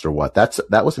epidemiologist or what.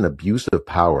 That was an abuse of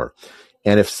power.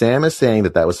 And if Sam is saying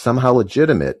that was somehow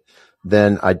legitimate,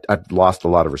 then I've lost a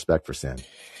lot of respect for Sam.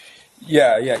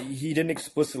 Yeah, he didn't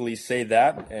explicitly say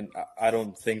that, and I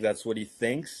don't think that's what he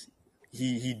thinks.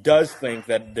 he does think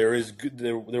that there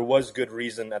was good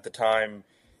reason at the time,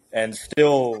 and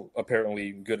still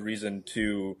apparently good reason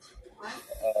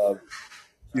uh,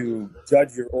 to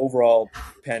judge your overall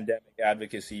pandemic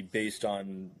advocacy based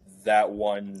on that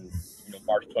one,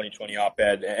 March 2020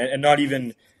 op-ed, and not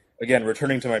even, again,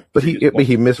 returning to my previous But point.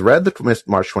 he misread the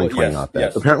March Well, 2020 yes, op-ed.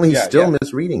 yes, Apparently, he's yeah, still yeah,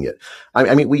 misreading it.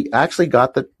 I mean, we actually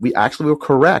were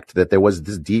correct that there was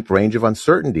this deep range of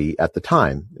uncertainty at the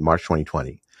time in March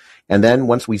 2020. And then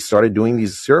once we started doing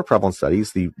these seroprevalence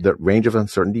studies, the range of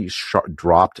uncertainty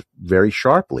dropped very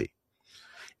sharply.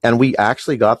 And we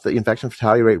actually got the infection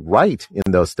fatality rate right in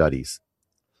those studies,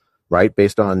 right?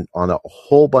 Based on a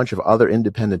whole bunch of other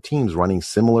independent teams running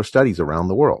similar studies around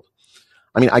the world.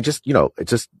 I mean, it's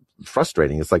just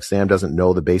frustrating. It's like Sam doesn't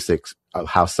know the basics of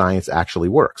how science actually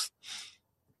works.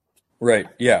 right,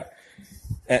 yeah.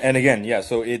 And again, yeah,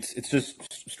 so it's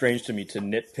just strange to me to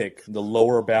nitpick the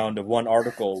lower bound of one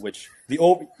article, which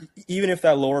even if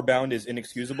that lower bound is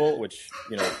inexcusable, which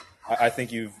I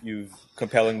think you've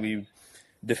compellingly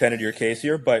defended your case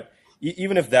here, but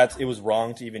even if it was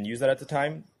wrong to even use that at the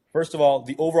time. First of all,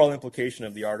 the overall implication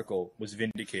of the article was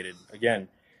vindicated again,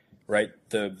 right?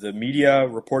 The media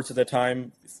reports at the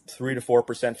time 3 to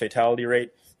 4% fatality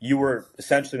rate. You were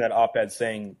essentially in that op-ed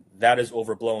saying that is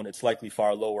overblown. It's likely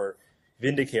far lower.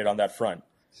 Vindicated on that front.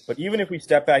 But even if we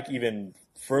step back even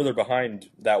further behind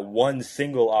that one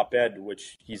single op-ed,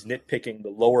 which he's nitpicking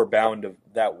the lower bound of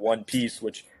that one piece,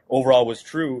 which overall was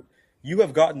true, you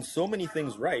have gotten so many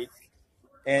things right.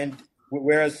 And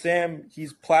whereas Sam,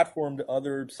 he's platformed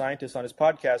other scientists on his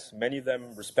podcast, many of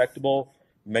them respectable,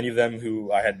 many of them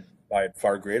who I had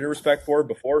far greater respect for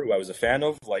before, who I was a fan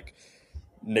of, like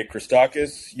Nick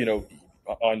Christakis,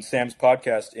 on Sam's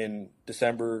podcast in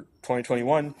December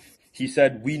 2021, he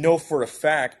said, we know for a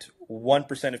fact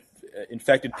 1% of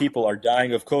infected people are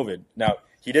dying of COVID. Now,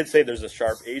 he did say there's a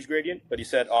sharp age gradient, but he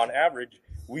said on average,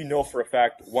 we know for a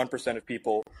fact 1% of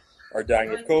people are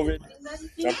dying of COVID.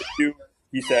 Number two,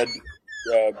 he said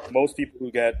most people who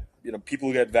get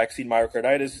vaccine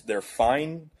myocarditis, they're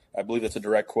fine. I believe that's a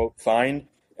direct quote, fine,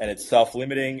 and it's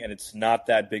self-limiting and it's not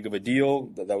that big of a deal.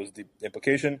 That was the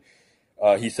implication.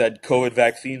 He said COVID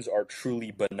vaccines are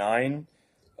truly benign,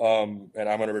 and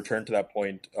I'm going to return to that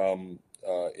point in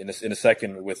a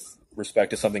second with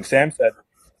respect to something Sam said.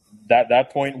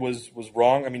 That point was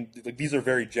wrong. I mean, these are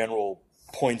very general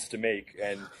points to make,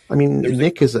 and I mean, there's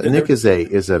Nick is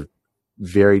a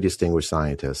very distinguished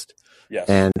scientist, yes,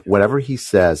 and whatever he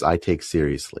says, I take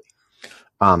seriously.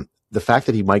 The fact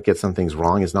that he might get some things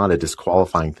wrong is not a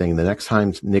disqualifying thing. The next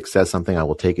time Nick says something, I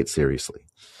will take it seriously.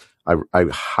 I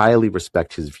highly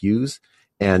respect his views,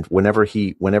 and whenever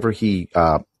he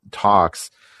talks,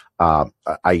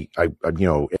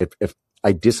 if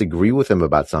I disagree with him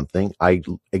about something, I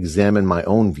examine my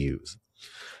own views.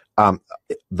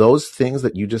 Those things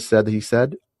that you just said that he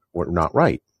said were not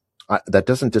right. That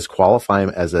doesn't disqualify him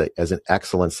as an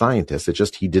excellent scientist. It's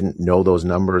just he didn't know those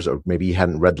numbers, or maybe he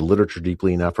hadn't read the literature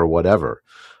deeply enough, or whatever.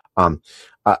 I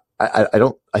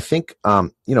think,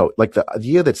 like the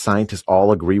idea that scientists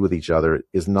all agree with each other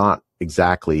is not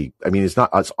exactly,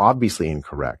 it's obviously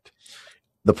incorrect.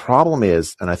 The problem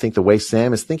is, and I think the way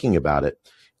Sam is thinking about it,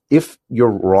 if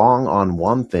you're wrong on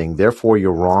one thing, therefore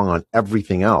you're wrong on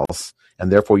everything else,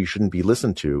 and therefore you shouldn't be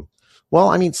listened to. Well,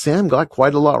 I mean, Sam got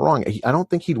quite a lot wrong. I don't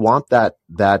think he'd want that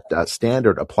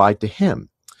standard applied to him.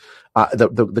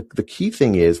 The key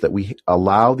thing is that we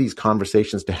allow these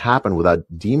conversations to happen without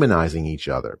demonizing each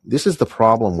other. This is the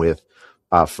problem with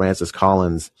Francis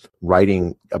Collins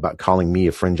writing about calling me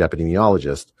a fringe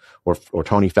epidemiologist, or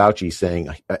Tony Fauci saying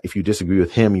if you disagree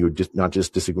with him, you're just not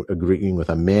just disagreeing with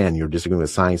a man, you're disagreeing with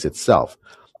science itself.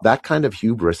 That kind of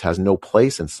hubris has no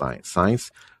place in science.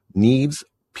 Science needs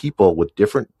people with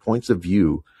different points of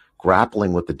view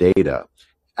grappling with the data,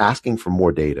 asking for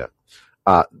more data.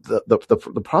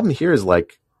 The problem here is,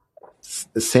 like,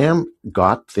 Sam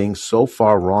got things so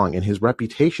far wrong, and his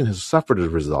reputation has suffered as a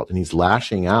result, and he's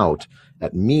lashing out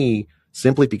at me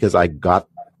simply because I got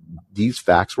these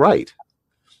facts right.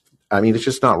 I mean, it's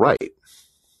just not right.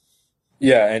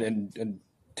 yeah, and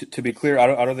to be clear,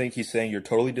 I don't think he's saying you're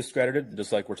totally discredited.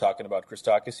 Just like we're talking about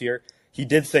Christakis here, he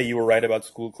did say you were right about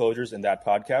school closures in that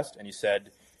podcast, and he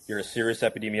said you're a serious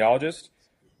epidemiologist.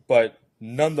 But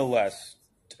nonetheless,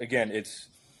 again, it's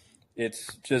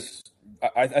just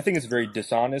I think it's very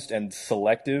dishonest and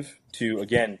selective to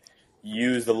again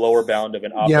use the lower bound of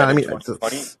an Yeah, op-ed I in mean,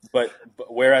 2020. But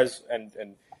whereas and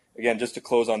again, just to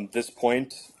close on this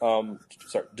point,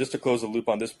 just to close the loop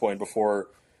on this point before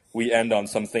we end on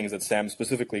some things that Sam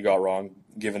specifically got wrong,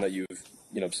 given that you've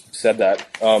said that.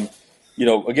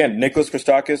 again, Nicholas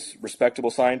Christakis,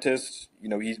 respectable scientist.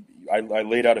 I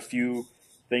laid out a few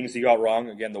things he got wrong.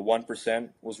 Again, the 1%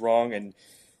 was wrong, and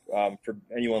for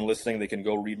anyone listening, they can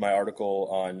go read my article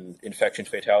on infection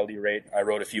fatality rate I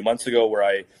wrote a few months ago, where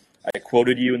I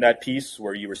quoted you in that piece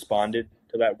where you responded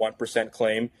to that 1%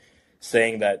 claim,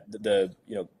 saying that the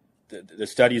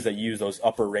studies that use those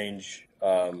upper range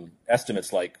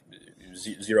estimates like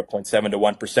 0.7 to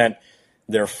 1%,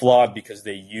 they're flawed because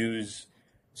they use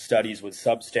studies with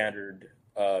substandard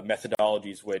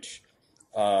methodologies, which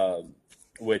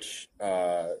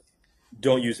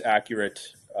don't use accurate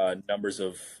numbers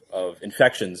of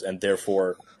infections, and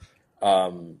therefore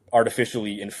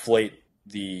artificially inflate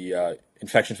the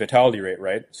infection fatality rate,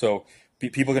 right? So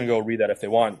people can go read that if they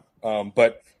want.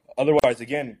 But otherwise,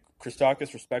 again,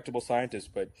 Christakis, respectable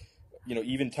scientist, but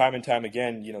even time and time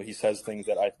again, he says things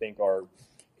that I think are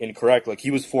incorrect. Like,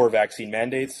 he was for vaccine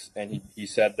mandates, and he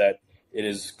said that it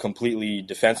is completely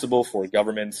defensible for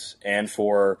governments and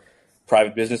for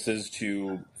private businesses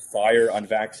to fire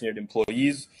unvaccinated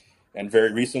employees. And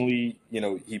very recently,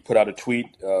 he put out a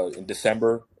tweet in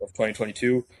December of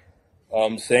 2022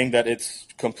 saying that it's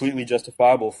completely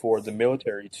justifiable for the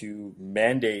military to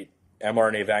mandate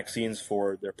mRNA vaccines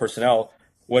for their personnel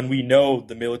when we know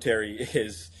the military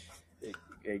is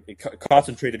a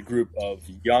concentrated group of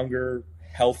younger,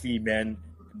 healthy men.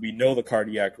 We know the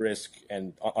cardiac risk,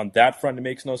 and on that front, it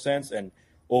makes no sense. And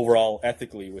overall,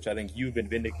 ethically, which I think you've been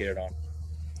vindicated on,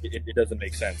 it doesn't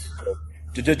make sense. So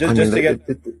just to get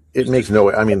it makes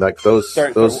no. I mean, like those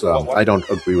sorry, I don't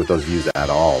agree with those views at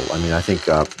all. I mean, I think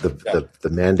the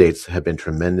mandates have been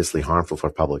tremendously harmful for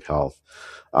public health,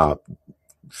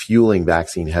 fueling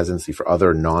vaccine hesitancy for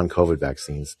other non-COVID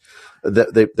vaccines.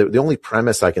 The only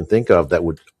premise I can think of that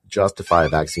would justify a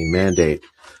vaccine mandate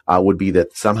would be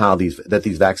that somehow these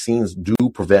vaccines do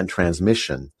prevent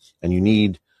transmission, and you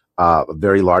need a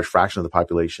very large fraction of the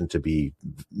population to be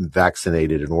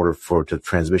vaccinated in order for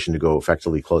transmission to go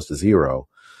effectively close to zero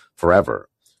forever.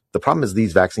 The problem is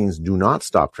these vaccines do not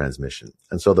stop transmission.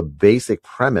 And so the basic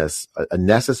premise, a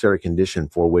necessary condition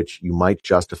for which you might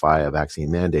justify a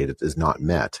vaccine mandate, is not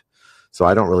met. So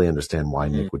I don't really understand why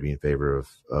Nick would be in favor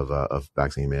of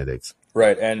vaccine mandates.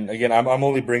 Right. And again, I'm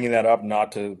only bringing that up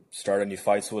not to start any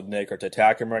fights with Nick or to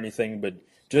attack him or anything, but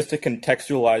just to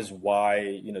contextualize why,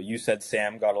 you said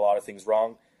Sam got a lot of things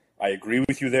wrong. I agree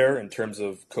with you there in terms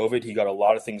of COVID. He got a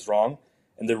lot of things wrong.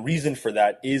 And the reason for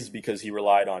that is because he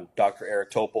relied on Dr.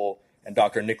 Eric Topol and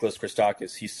Dr. Nicholas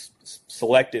Christakis. He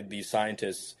selected these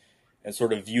scientists and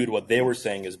sort of viewed what they were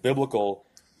saying as biblical,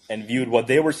 and viewed what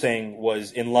they were saying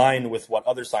was in line with what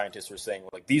other scientists were saying.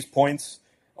 Like these points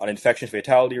on infection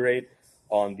fatality rate,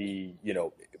 on the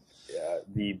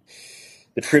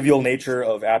trivial nature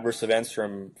of adverse events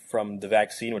from the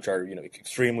vaccine, which are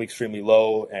extremely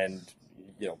low, and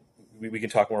we can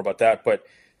talk more about that. But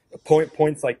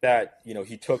points like that,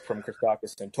 he took from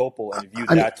Christakis and Topol and viewed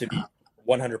that to be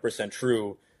 100%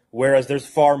 true. Whereas there's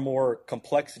far more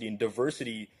complexity and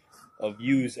diversity of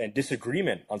views and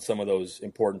disagreement on some of those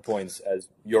important points, as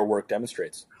your work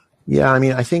demonstrates. Yeah, I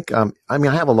mean, I think, I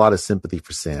have a lot of sympathy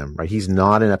for Sam, right? He's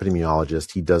not an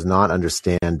epidemiologist. He does not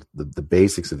understand the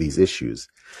basics of these issues.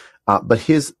 But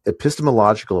his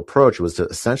epistemological approach was to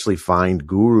essentially find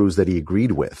gurus that he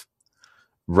agreed with,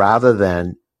 rather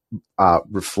than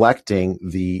reflecting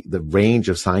the range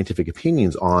of scientific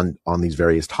opinions on these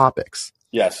various topics.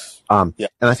 Yes. And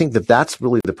I think that's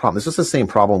really the problem. It's just the same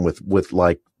problem with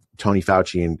like Tony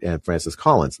Fauci and Francis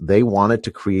Collins. They wanted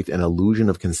to create an illusion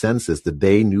of consensus that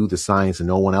they knew the science and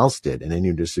no one else did, and then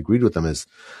you disagreed with them as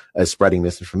spreading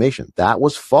misinformation. That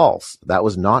was false. That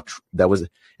was not. And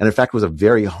in fact was a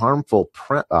very harmful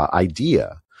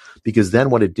idea, because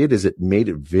then what it did is it made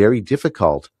it very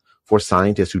difficult for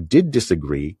scientists who did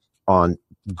disagree on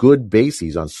good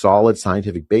bases, on solid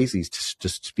scientific bases, to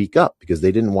speak up, because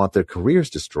they didn't want their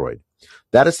careers destroyed.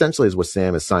 That essentially is what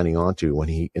Sam is signing on to when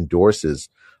he endorses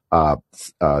the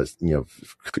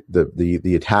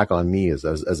attack on me as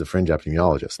a fringe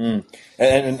epidemiologist.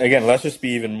 And again, let's just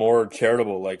be even more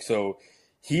charitable. Like, so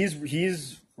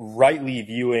he's rightly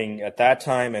viewing at that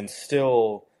time, and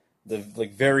still the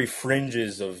very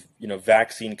fringes of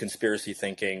vaccine conspiracy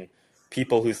thinking,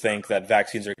 people who think that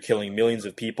vaccines are killing millions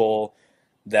of people,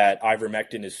 that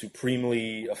ivermectin is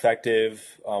supremely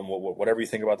effective, whatever you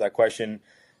think about that question.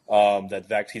 That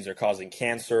vaccines are causing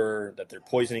cancer, that they're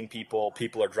poisoning people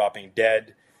are dropping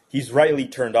dead. He's rightly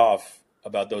turned off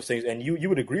about those things, and you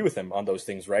would agree with him on those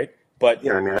things, right? But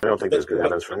yeah, I don't think there's good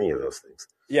evidence for any of those things.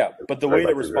 Yeah, but the way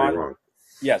to respond,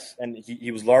 yes, and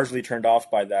he was largely turned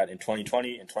off by that in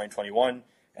 2020 and 2021,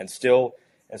 and so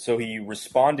he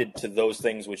responded to those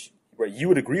things which where you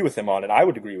would agree with him on and I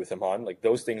would agree with him on. Like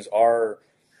those things are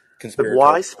But conspiratorial.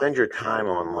 why spend your time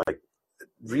on like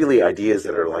really ideas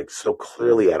that are like so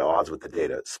clearly at odds with the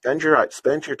data? Spend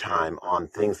your time on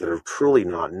things that are truly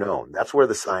not known. That's where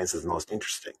the science is most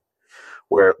interesting.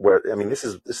 Where I mean, this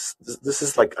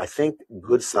is like, I think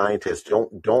good scientists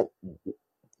don't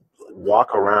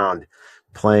walk around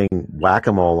playing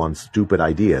whack-a-mole on stupid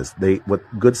ideas. What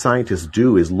good scientists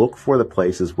do is look for the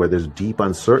places where there's deep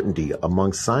uncertainty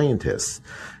among scientists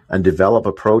and develop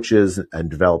approaches and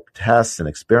develop tests and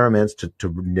experiments to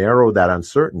narrow that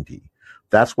uncertainty.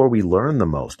 That's where we learn the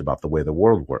most about the way the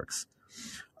world works.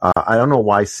 I don't know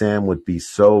why Sam would be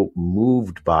so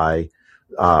moved by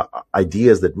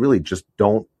ideas that really just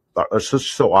are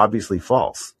so obviously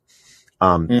false.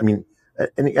 I mean,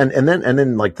 and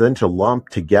then to lump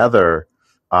together,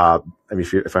 I mean,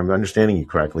 if I'm understanding you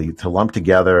correctly, to lump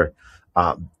together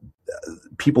uh,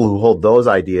 people who hold those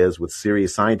ideas with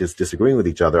serious scientists disagreeing with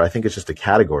each other, I think it's just a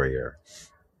category error.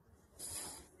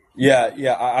 Yeah,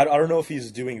 yeah. I don't know if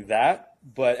he's doing that,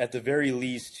 but at the very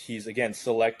least, he's again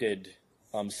selected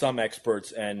some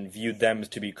experts and viewed them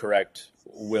to be correct,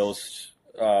 whilst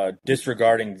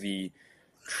disregarding the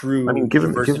I mean, true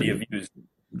given diversity of given views.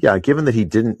 yeah, given that he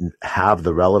didn't have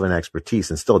the relevant expertise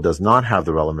and still does not have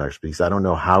the relevant expertise, I don't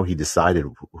know how he decided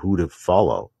who to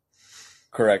follow.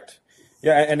 Correct.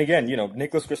 Yeah, and again,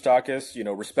 Nicholas Christakis,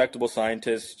 respectable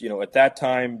scientist. At that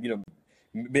time,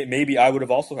 maybe I would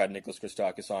have also had Nicholas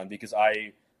Christakis on because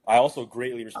I also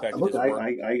greatly respected Look, his work.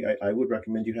 I would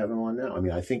recommend you have him on now. I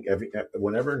mean, I think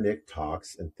whenever Nick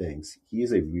talks and thinks, he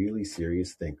is a really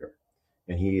serious thinker,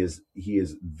 and he is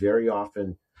very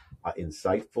often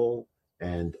insightful,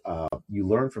 and you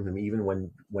learn from him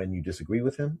even when you disagree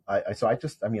with him. I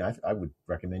would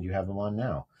recommend you have him on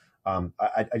now.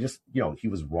 I just, he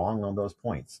was wrong on those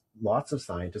points. Lots of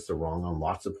scientists are wrong on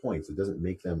lots of points. It doesn't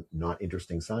make them not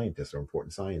interesting scientists or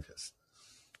important scientists.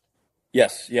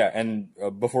 Yes, yeah. And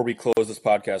before we close this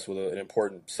podcast with an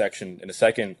important section in a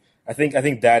second, I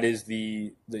think that is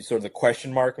the sort of the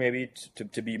question mark maybe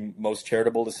to be most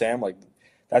charitable to Sam. Like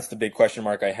that's the big question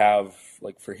mark I have.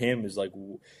 Like for him is like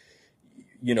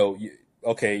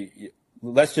okay,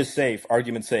 let's just say, for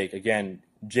argument's sake, again,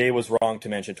 Jay was wrong to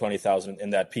mention 20,000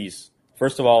 in that piece.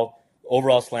 First of all,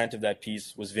 overall slant of that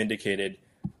piece was vindicated.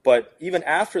 But even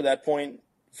after that point,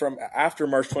 from after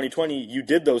March 2020, you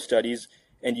did those studies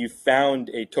and you found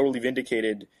a totally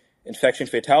vindicated infection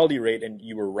fatality rate, and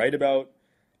you were right about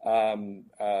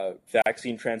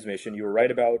vaccine transmission. You were right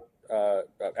about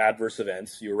adverse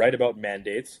events. You were right about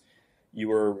mandates. You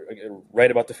were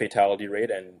right about the fatality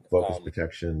rate and Focus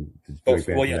protection, the both.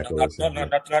 Great Well, Barrington yeah, not, Declaration. not, Yeah.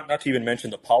 not, not, not, not to even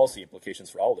mention the policy implications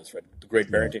for all of this, right? The Great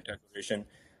Yeah. Barrington Declaration,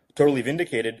 totally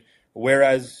vindicated.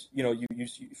 Whereas,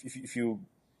 if you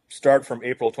start from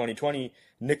April 2020,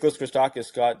 Nicholas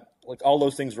Christakis got like all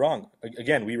those things wrong.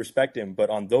 Again, we respect him, but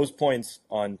on those points,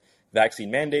 on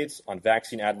vaccine mandates, on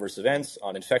vaccine adverse events,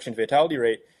 on infection fatality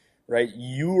rate, right?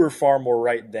 You were far more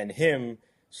right than him.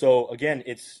 So again,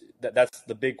 that's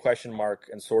the big question mark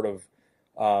and sort of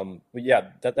but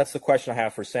yeah, that's the question I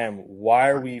have for Sam. Why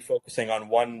are we focusing on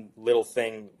one little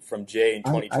thing from Jay in I,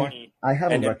 I, 2020? I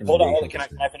have a And hold on, recommendation for can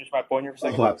Sam. I finish my point here for a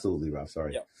second? Oh, absolutely, Rob.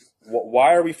 Sorry. Yeah.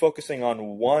 Why are we focusing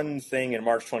on one thing in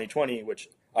March 2020, which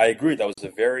I agree that was a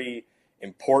very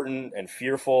important and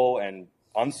fearful and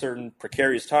uncertain,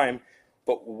 precarious time.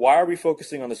 But why are we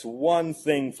focusing on this one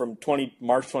thing from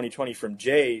March 2020 from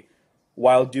Jay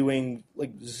while doing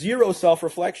like zero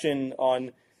self-reflection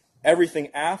on everything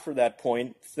after that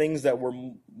point, things that were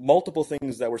multiple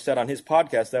things that were said on his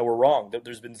podcast that were wrong.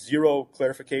 There's been zero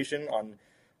clarification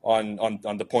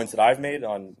on the points that I've made,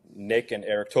 on Nick and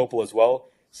Eric Topol as well,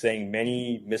 saying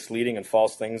many misleading and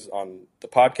false things on the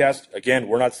podcast. Again,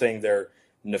 we're not saying they're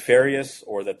nefarious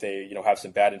or that they have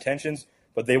some bad intentions,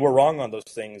 but they were wrong on those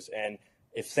things. And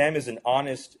if Sam is an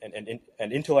honest and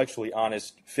intellectually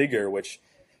honest figure, which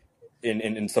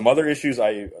in some other issues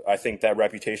I think that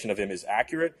reputation of him is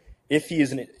accurate. If he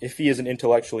is an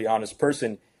intellectually honest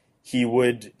person, he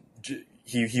would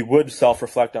he would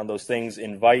self-reflect on those things,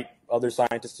 invite other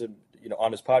scientists to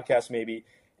on his podcast maybe,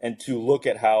 and to look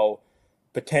at how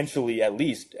potentially at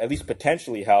least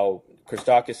potentially how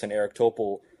Christakis and Eric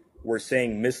Topol were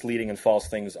saying misleading and false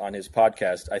things on his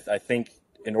podcast. I think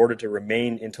in order to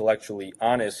remain intellectually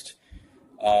honest,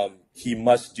 he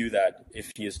must do that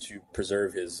if he is to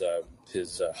preserve his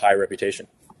high reputation.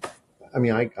 I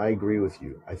mean, I agree with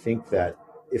you. I think that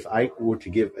if I were to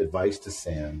give advice to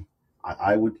Sam,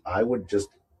 I would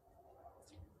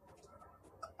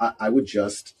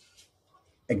just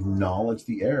acknowledge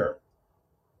the error.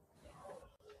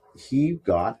 He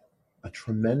got a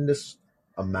tremendous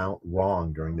amount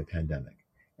wrong during the pandemic,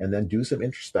 and then do some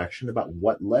introspection about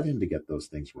what led him to get those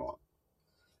things wrong.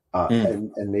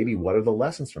 Mm, And maybe what are the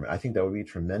lessons from it? I think that would be a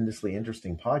tremendously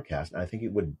interesting podcast. And I think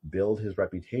it would build his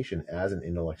reputation as an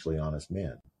intellectually honest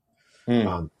man.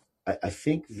 mm. I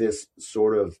think this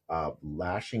sort of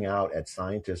lashing out at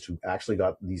scientists who actually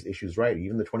got these issues right,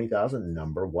 even the 20,000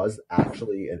 number was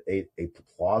actually a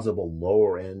plausible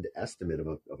lower end estimate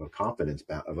of a confidence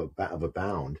of a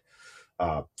bound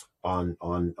on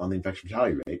the infection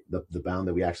fatality rate. The bound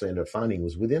that we actually ended up finding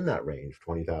was within that range,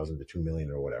 20,000 to 2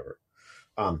 million or whatever.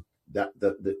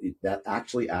 That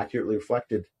actually accurately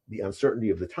reflected the uncertainty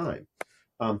of the time.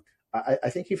 I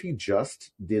think if he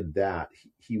just did that,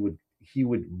 he would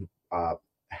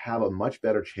have a much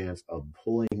better chance of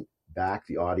pulling back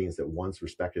the audience that once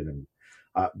respected him.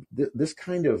 This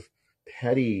kind of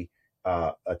petty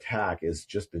attack is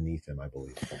just beneath him, I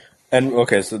believe. And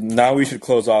okay, so now we should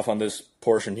close off on this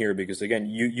portion here because again,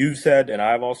 you've said and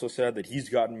I've also said that he's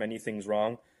gotten many things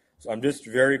wrong. So I'm just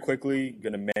very quickly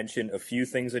going to mention a few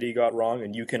things that he got wrong,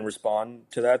 and you can respond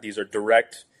to that. These are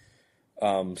direct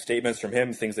statements from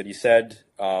him, things that he said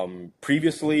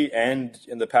previously and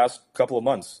in the past couple of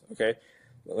months. Okay,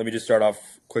 let me just start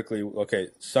off quickly. Okay,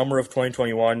 summer of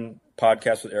 2021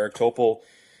 podcast with Eric Topol.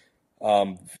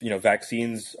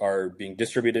 Vaccines are being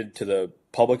distributed to the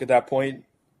public at that point.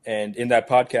 And in that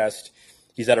podcast,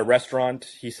 he's at a restaurant,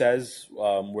 he says,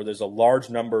 where there's a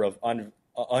large number of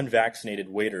unvaccinated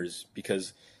waiters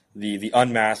because the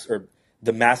unmasked or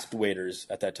the masked waiters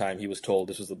at that time, he was told,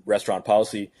 this was the restaurant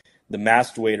policy, the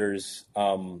masked waiters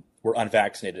were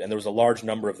unvaccinated, and there was a large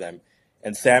number of them.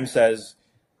 And Sam says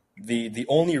the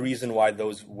only reason why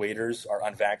those waiters are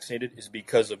unvaccinated is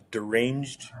because of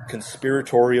deranged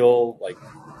conspiratorial, like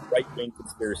right-wing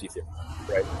conspiracy theory,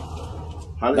 right?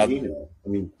 How does Now, he know? I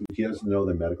mean, he doesn't know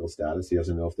their medical status. He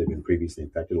doesn't know if they've been previously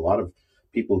infected. A lot of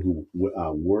people who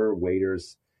were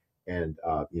waiters and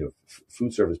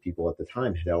food service people at the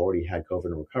time had already had COVID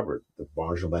and recovered. The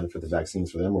marginal benefit of the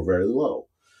vaccines for them were very low.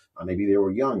 Maybe they were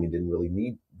young and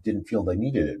didn't feel they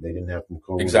needed it. They didn't have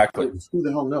COVID. exactly. Who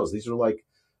the hell knows? These are like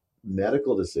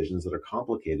medical decisions that are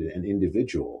complicated and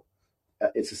individual.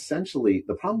 It's essentially,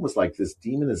 the problem was like this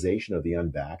demonization of the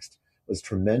unvaxxed was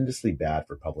tremendously bad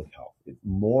for public health. It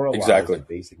moralized Exactly. a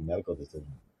basic medical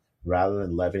decision rather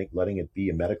than letting it be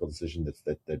a medical decision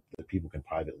that people can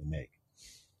privately make.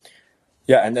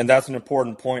 Yeah, and that's an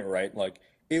important point, right? Like,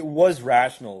 it was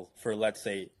rational for, let's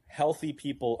say, healthy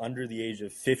people under the age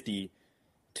of 50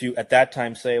 to, at that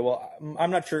time, say, well, I'm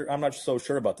not so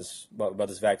sure about this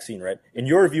vaccine, right? In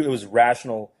your view, it was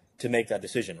rational to make that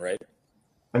decision, right?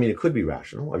 I mean, it could be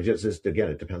rational. I mean, just again,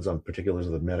 it depends on particulars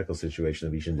of the medical situation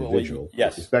of each individual.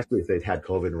 Yes. Especially if they'd had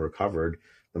COVID and recovered,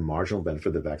 the marginal benefit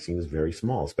of the vaccine is very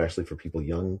small, especially for people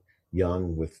young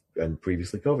with and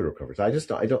previously COVID recovered. So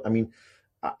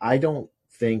I don't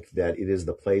think that it is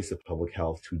the place of public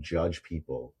health to judge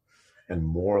people and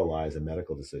moralize a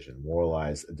medical decision,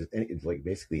 like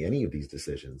basically any of these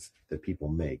decisions that people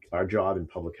make. Our job in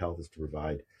public health is to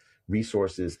provide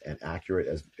resources and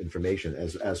accurate information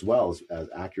as well as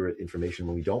accurate information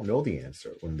when we don't know the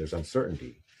answer, when there's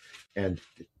uncertainty, and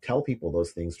tell people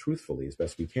those things truthfully as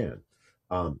best we can.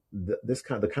 The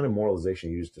kind of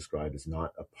moralization you just described is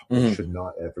not should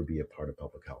not ever be a part of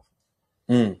public health.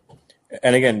 Mm.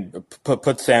 And again,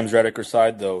 put Sam's rhetoric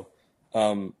aside, though.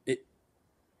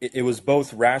 It was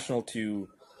both rational to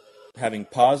having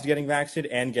paused getting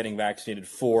vaccinated and getting vaccinated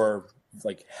for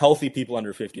like healthy people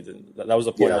under 50. That was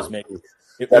the point I was making.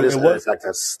 In fact,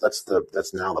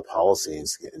 that's now the policy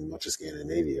in much of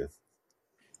Scandinavia.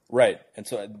 Right. And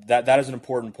so that is an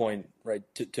important point, right,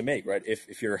 to make, right?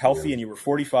 If you're healthy and you were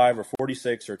 45 or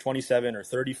 46 or 27 or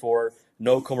 34,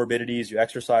 no comorbidities, you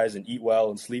exercise and eat well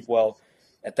and sleep well,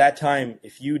 at that time,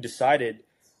 if you decided,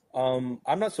 I'm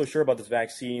not so sure about this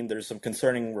vaccine, there's some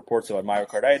concerning reports about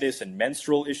myocarditis and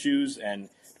menstrual issues and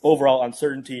overall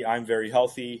uncertainty, I'm very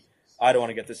healthy, I don't want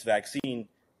to get this vaccine,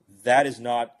 that is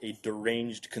not a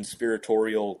deranged,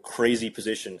 conspiratorial, crazy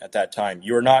position at that time.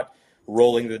 You're not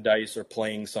rolling the dice or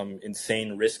playing some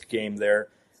insane risk game there.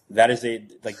 That is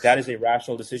a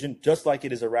rational decision, just like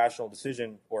it is a rational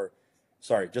decision,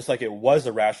 just like it was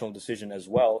a rational decision as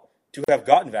well to have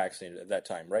gotten vaccinated at that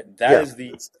time, right?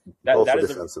 Both are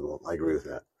defensible. I agree with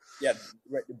that. Yeah,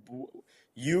 right.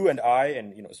 You and I,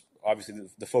 and obviously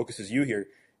the focus is you here.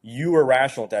 You were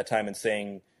rational at that time in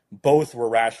saying both were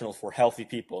rational for healthy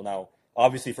people. Now,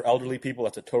 obviously, for elderly people,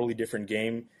 that's a totally different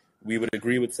game. We would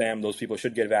agree with Sam; those people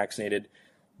should get vaccinated.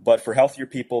 But for healthier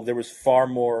people, there was far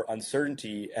more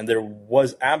uncertainty, and there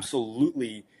was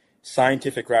absolutely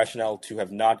scientific rationale to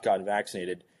have not gotten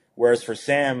vaccinated. Whereas for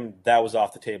Sam, that was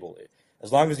off the table.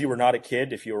 as long as you were not a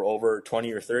kid, if you were over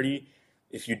 20 or 30,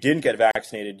 if you didn't get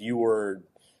vaccinated, you were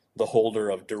the holder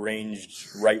of deranged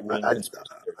right-wing I, conspiracy.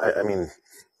 I mean,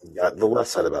 yeah, the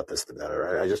less said about this, the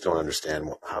better. I just don't understand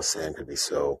how Sam could be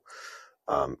so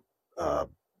um, uh,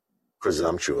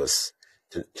 presumptuous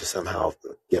to somehow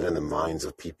get in the minds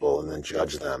of people and then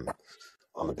judge them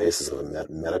on the basis of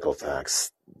medical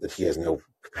facts that he has no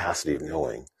capacity of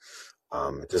knowing.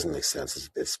 It doesn't make sense.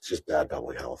 It's just bad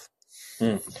public health.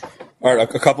 All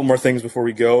right, a couple more things before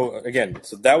we go. Again,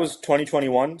 so that was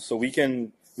 2021. So we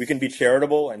can be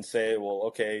charitable and say, well,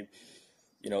 okay,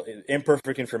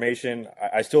 imperfect information.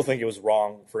 I still think it was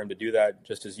wrong for him to do that,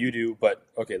 just as you do. But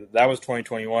okay, that was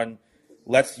 2021.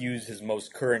 Let's use his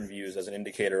most current views as an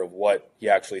indicator of what he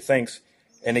actually thinks.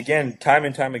 And again, time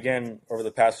and time again, over the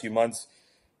past few months,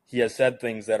 he has said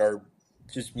things that are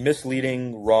just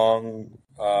misleading, wrong,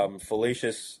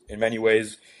 fallacious in many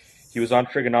ways. He was on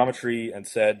trigonometry and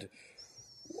said,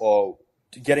 "Oh,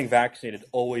 getting vaccinated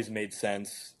always made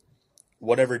sense.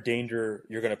 Whatever danger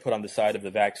you're going to put on the side of the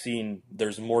vaccine,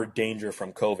 there's more danger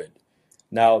from COVID."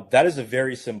 Now, that is a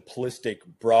very simplistic,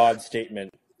 broad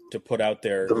statement to put out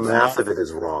there. The math of it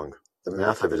is wrong.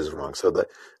 So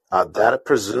that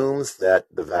presumes that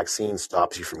the vaccine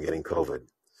stops you from getting COVID.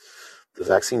 The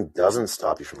vaccine doesn't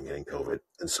stop you from getting COVID.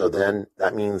 And so then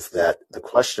that means that the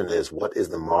question is, what is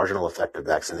the marginal effect of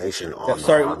vaccination on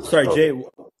Sorry, Jay,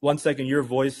 1 second. Your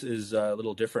voice is a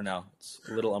little different now. It's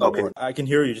a little I can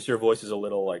hear you, just your voice is a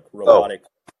little like robotic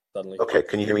suddenly. Okay,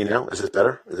 can you hear me now? Is it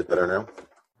better? Is it better now?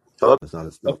 Hello?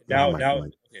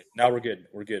 Now we're good.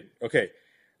 We're good. Okay.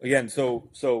 Again, so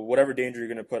whatever danger you're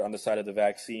going to put on the side of the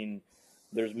vaccine,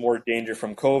 there's more danger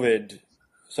from COVID.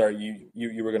 Sorry,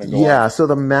 you were going to go on. Yeah, so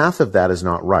the math of that is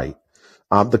not right.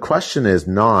 The question is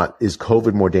not, is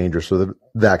COVID more dangerous or the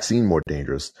vaccine more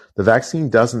dangerous? The vaccine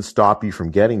doesn't stop you from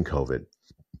getting COVID.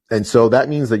 And so that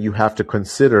means that you have to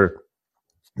consider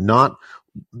not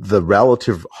the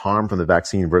relative harm from the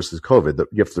vaccine versus COVID.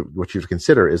 What you have to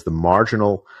consider is the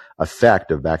marginal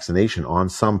effect of vaccination on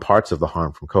some parts of the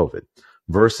harm from COVID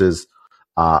versus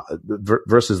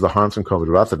the harms from COVID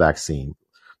without the vaccine,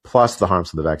 plus the harms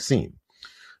from the vaccine.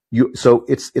 So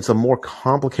it's a more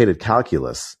complicated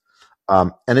calculus,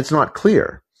 and it's not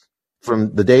clear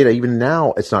from the data. Even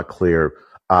now, it's not clear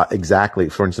exactly.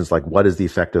 For instance, like what is the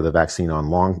effect of the vaccine on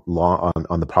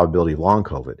on the probability of long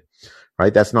COVID?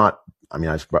 Right? That's not. I mean,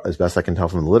 as best I can tell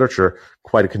from the literature,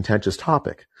 quite a contentious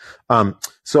topic.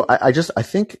 So I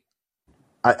think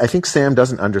Sam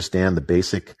doesn't understand the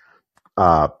basic,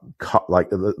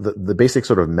 the basic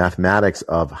sort of mathematics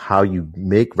of how you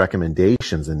make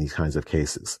recommendations in these kinds of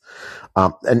cases.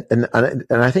 And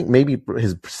I think maybe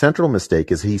his central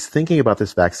mistake is he's thinking about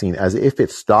this vaccine as if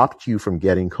it stopped you from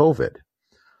getting COVID.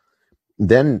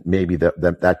 Then maybe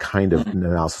that kind of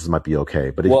analysis might be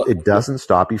okay, but it doesn't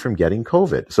stop you from getting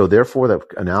COVID. So therefore, that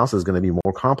analysis is going to be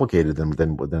more complicated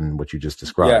than what you just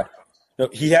described. Yeah, no,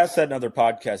 he has said in other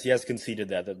podcasts, he has conceded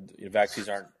that the vaccines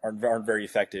aren't very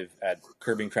effective at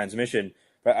curbing transmission.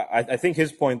 But I think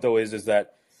his point though is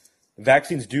that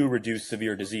vaccines do reduce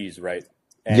severe disease, right?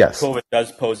 And yes. COVID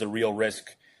does pose a real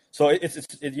risk. So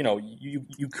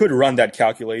you could run that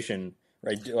calculation.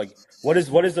 Right, like what is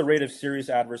the rate of serious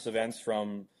adverse events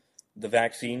from the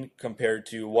vaccine compared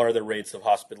to what are the rates of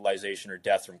hospitalization or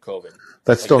death from COVID?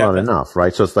 That's still not enough,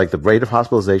 right? So it's like the rate of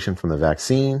hospitalization from the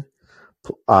vaccine,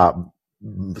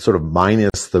 sort of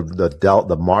minus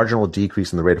the marginal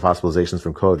decrease in the rate of hospitalizations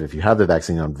from COVID if you have the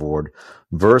vaccine on board,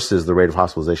 versus the rate of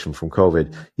hospitalization from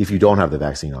COVID if you don't have the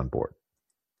vaccine on board.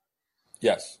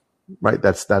 Yes. Right.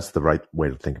 That's the right way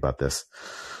to think about this.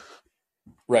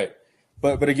 Right.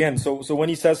 But again, so when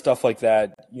he says stuff like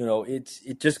that,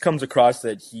 it just comes across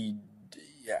that he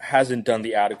hasn't done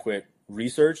the adequate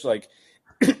research. Like,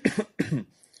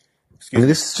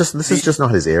 this is just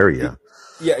not his area.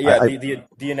 The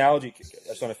analogy. I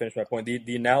just want to finish my point.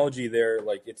 The analogy there,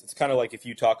 like it's kind of like if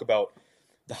you talk about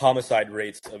the homicide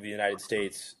rates of the United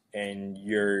States, and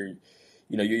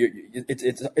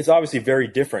it's obviously very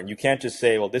different. You can't just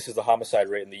say, well, this is the homicide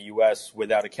rate in the U.S.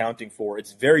 without accounting for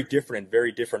it's very different in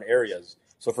very different areas.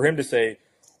 So for him to say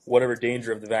whatever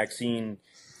danger of the vaccine,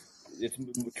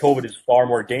 COVID is far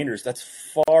more dangerous, that's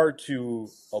far too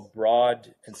a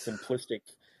broad and simplistic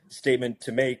statement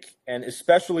to make. And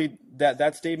especially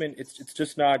that statement, it's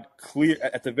just not clear.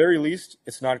 At the very least,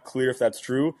 it's not clear if that's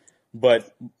true,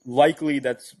 but likely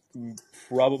that's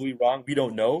probably wrong. We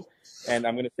don't know. And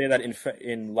I'm going to say that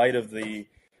in light of the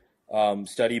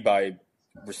study by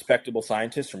respectable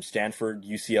scientists from Stanford,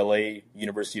 UCLA,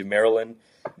 University of Maryland,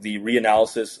 the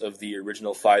reanalysis of the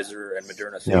original Pfizer and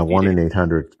Moderna. 1 in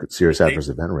 800 serious adverse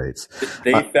event rates.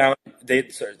 They found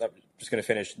just going to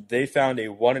finish. They found a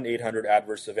 1 in 800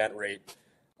 adverse event rate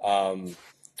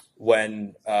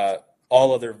when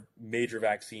all other major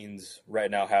vaccines right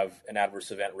now have an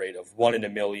adverse event rate of 1 in a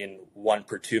million, 1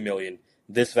 per 2 million.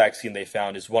 This vaccine they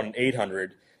found is 1 in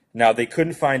 800. Now, they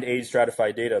couldn't find age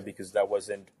stratified data because that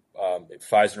wasn't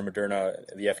Pfizer, Moderna,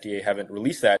 the FDA haven't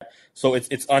released that. So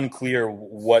it's unclear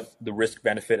what the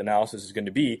risk-benefit analysis is going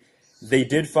to be. They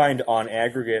did find on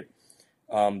aggregate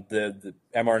the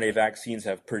mRNA vaccines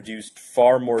have produced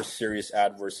far more serious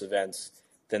adverse events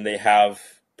than they have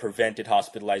prevented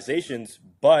hospitalizations.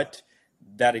 But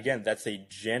that, again, that's a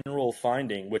general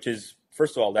finding, which is,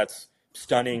 first of all, that's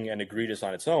stunning and egregious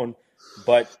on its own.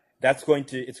 But it's going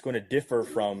to differ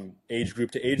from age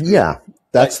group to age group. Yeah,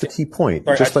 that's the key point.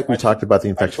 Sorry, just like we talked about the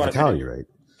infection fatality rate.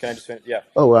 Can I just finish? Yeah.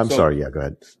 Oh, I'm sorry. Yeah, go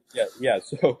ahead. Yeah.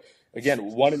 So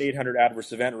again, 1 in 800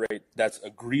 adverse event rate. That's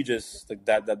egregious.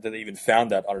 That they even found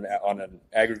that on an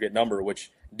aggregate number,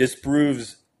 which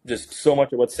disproves just so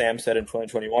much of what Sam said in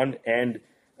 2021, and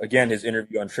again his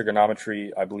interview on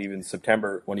trigonometry, I believe in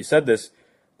September when he said this.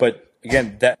 But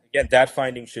again, that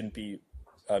finding shouldn't be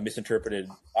misinterpreted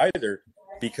either,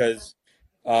 because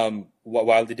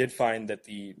while they did find that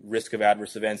the risk of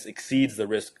adverse events exceeds the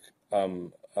risk,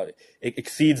 it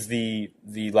exceeds the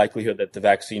likelihood that the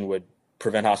vaccine would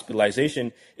prevent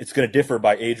hospitalization, it's going to differ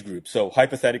by age group. So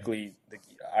hypothetically,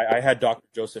 I had Dr.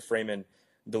 Joseph Freeman,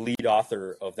 the lead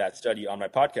author of that study, on my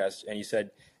podcast, and he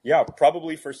said, yeah,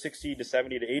 probably for 60 to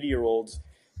 70 to 80-year-olds,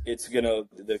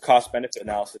 the cost-benefit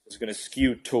analysis is going to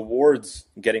skew towards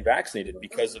getting vaccinated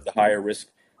because of the higher risk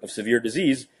of severe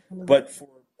disease. But for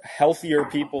healthier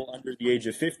people under the age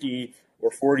of 50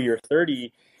 or 40 or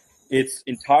 30, it's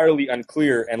entirely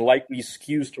unclear and likely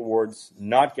skews towards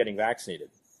not getting vaccinated.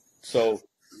 So,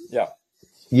 yeah.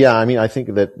 Yeah, I mean, I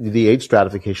think that the age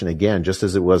stratification, again, just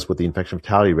as it was with the infection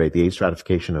fatality rate, the age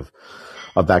stratification of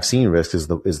vaccine risk is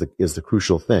the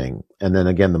crucial thing. And then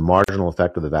again, the marginal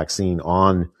effect of the vaccine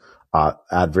on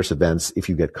adverse events if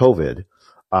you get COVID,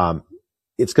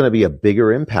 it's going to be a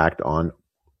bigger impact on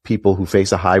people who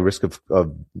face a high risk of,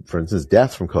 for instance,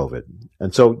 death from COVID.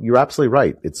 And so you're absolutely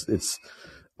right.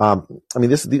 I mean,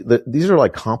 these are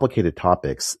like complicated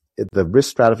topics. The risk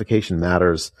stratification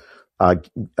matters.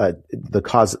 The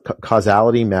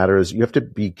causality matters. You have to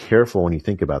be careful when you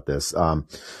think about this.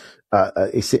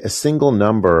 A single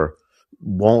number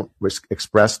won't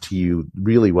express to you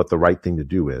really what the right thing to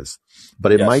do is,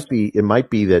 but it might be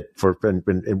that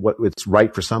and what it's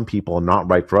right for some people and not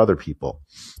right for other people.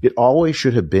 It always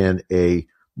should have been a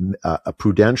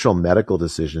prudential medical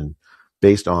decision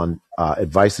based on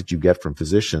advice that you get from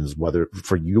physicians, whether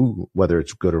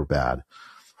it's good or bad,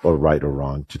 or right or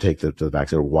wrong to take the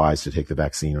vaccine, or wise to take the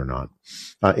vaccine or not,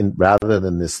 rather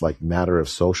than this like matter of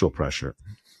social pressure.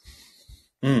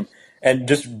 And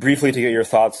just briefly to get your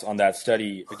thoughts on that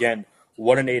study, again,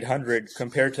 1 in 800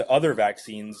 compared to other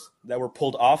vaccines that were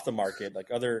pulled off the market, like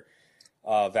other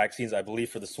vaccines, I believe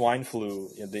for the swine flu.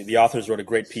 The authors wrote a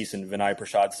great piece in Vinay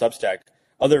Prasad's Substack.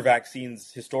 Other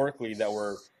vaccines historically that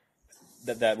were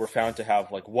found to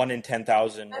have like 1 in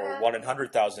 10,000 or 1 in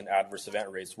 100,000 adverse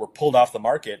event rates were pulled off the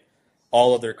market.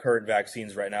 All of their current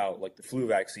vaccines right now, like the flu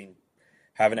vaccine,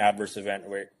 have an adverse event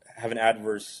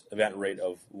rate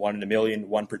of 1 in a million,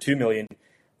 1 per 2 million,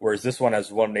 whereas this one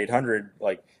has 1 in 800.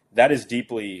 Like, that is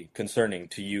deeply concerning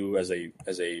to you as a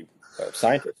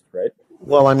scientist, right?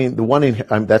 Well, I mean,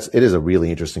 it is a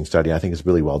really interesting study. I think it's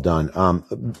really well done.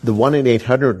 The 1 in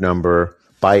 800 number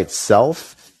by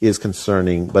itself is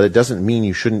concerning, but it doesn't mean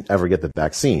you shouldn't ever get the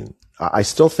vaccine. I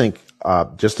still think,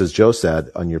 just as Joe said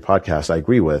on your podcast, I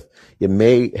agree with, it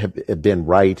may have been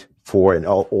right for an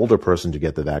older person to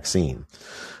get the vaccine.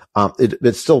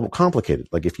 It's still complicated.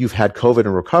 Like if you've had COVID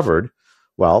and recovered,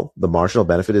 well, the marginal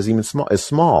benefit is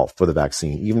small for the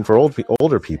vaccine, even for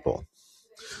older people.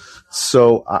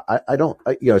 So I don't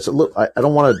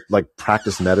want to like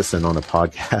practice medicine on a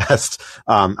podcast.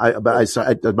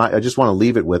 I just want to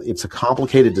leave it with, it's a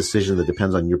complicated decision that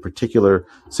depends on your particular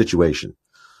situation.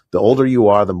 The older you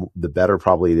are, the better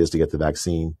probably it is to get the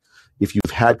vaccine. If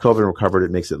you've had COVID and recovered, it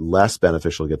makes it less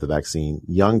beneficial to get the vaccine.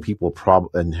 Young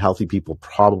and healthy people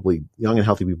probably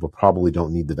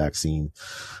don't need the vaccine.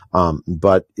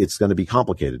 But it's going to be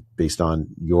complicated based on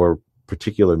your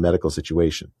particular medical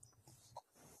situation.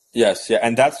 Yes, yeah,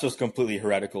 and that's just completely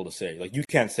heretical to say. Like, you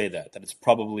can't say that it's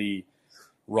probably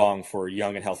wrong for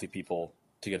young and healthy people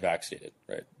to get vaccinated,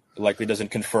 right? It likely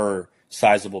doesn't confer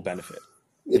sizable benefit.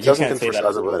 It doesn't confer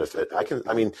sizable benefit. I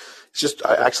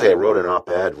wrote an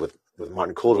op-ed with with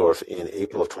Martin Kulldorff in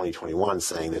April of 2021,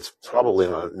 saying it's probably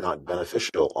not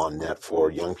beneficial on net for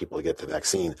young people to get the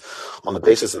vaccine, on the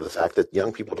basis of the fact that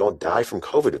young people don't die from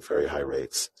COVID at very high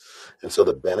rates, and so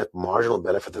the marginal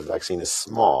benefit of the vaccine is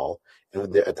small.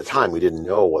 And at the time, we didn't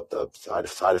know what the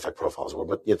side effect profiles were,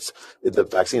 but the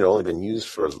vaccine had only been used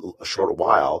for a short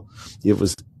while. It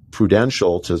was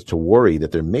prudential to worry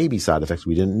that there may be side effects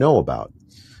we didn't know about.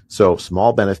 So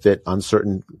small benefit,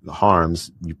 uncertain harms,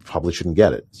 you probably shouldn't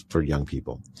get it for young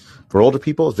people. For older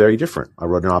people, it's very different. I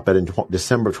wrote an op-ed in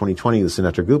December 2020 with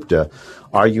Senator Gupta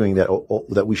arguing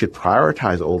that we should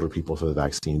prioritize older people for the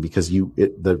vaccine because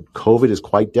the COVID is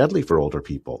quite deadly for older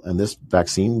people. And this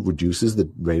vaccine reduces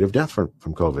the rate of death from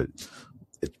COVID.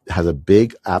 It has a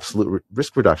big absolute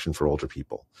risk reduction for older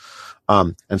people.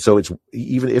 And so it's,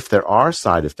 even if there are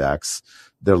side effects,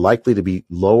 they're likely to be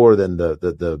lower than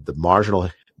the marginal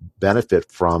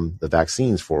benefit from the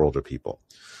vaccines for older people.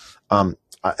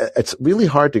 It's really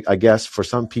hard to, I guess, for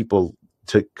some people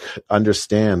to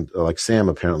understand, like Sam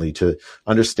apparently, to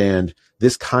understand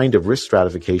this kind of risk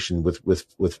stratification with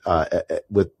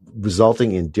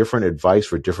resulting in different advice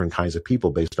for different kinds of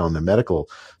people based on their medical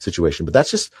situation. But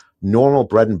that's just normal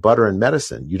bread and butter in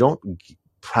medicine. You don't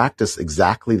practice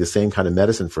exactly the same kind of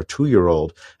medicine for a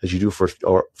 2-year-old as you do for a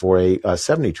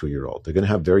 72-year-old. They're going to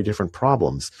have very different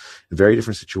problems, very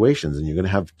different situations, and you're going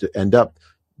to have to end up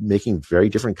making very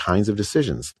different kinds of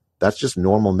decisions. That's just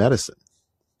normal medicine.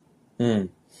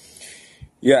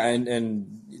 Yeah,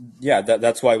 and yeah,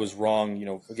 that's why it was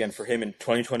wrong. Again, for him in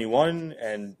 2021,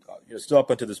 and still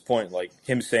up until this point, like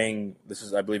him saying, this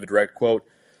is, I believe, a direct quote: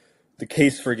 "The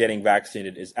case for getting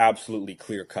vaccinated is absolutely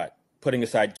clear cut. Putting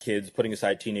aside kids, putting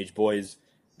aside teenage boys,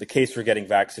 the case for getting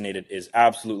vaccinated is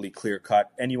absolutely clear cut.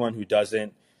 Anyone who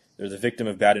doesn't, they're the victim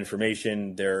of bad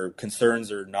information. Their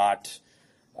concerns are not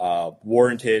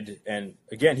warranted." And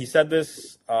again, he said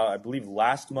this, I believe,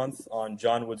 last month on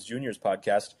John Woods Jr.'s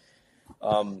podcast.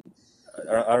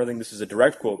 I don't think this is a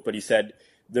direct quote, but he said,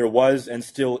 "There was and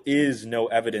still is no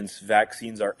evidence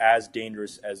vaccines are as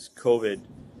dangerous as COVID,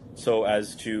 so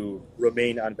as to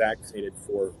remain unvaccinated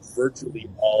for virtually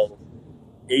all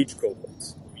age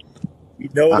cohorts." We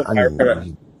know the I myocarditis.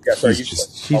 mean, Yeah, sorry.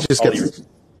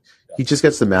 he just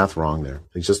gets the math wrong there.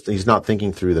 He's not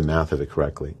thinking through the math of it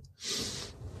correctly.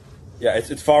 Yeah,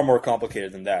 it's far more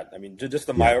complicated than that. I mean, just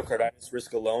the myocarditis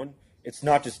risk alone, it's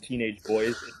not just teenage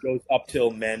boys. It goes up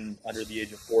till men under the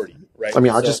age of 40, right? I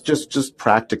mean, I'll So, just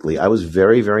practically, I was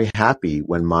very, very happy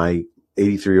when my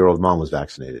 83-year-old mom was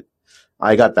vaccinated.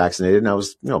 I got vaccinated and I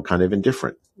was, kind of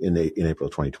indifferent in April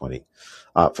of 2020.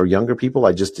 For younger people,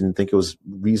 I just didn't think it was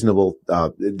reasonable.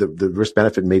 The risk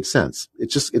benefit made sense.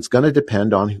 It's going to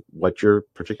depend on what your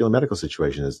particular medical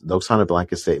situation is. Those kind of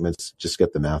blanket statements just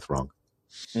get the math wrong.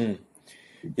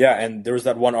 yeah, and there was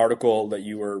that one article that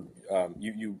you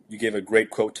gave a great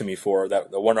quote to me for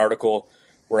that. The one article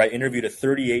where I interviewed a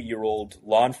 38-year-old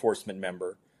law enforcement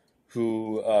member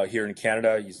who here in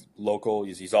Canada, he's local.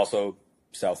 He's also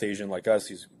South Asian like us.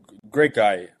 He's a great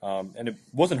guy, and it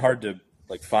wasn't hard to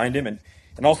find him. And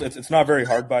also it's not very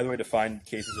hard, by the way, to find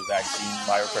cases of vaccine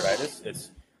myocarditis.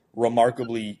 It's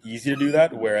remarkably easy to do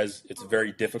that, whereas it's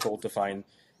very difficult to find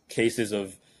cases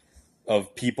of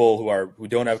people who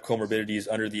don't have comorbidities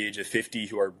under the age of 50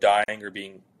 who are dying or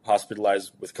being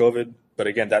hospitalized with COVID. But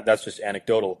again, that's just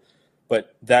anecdotal.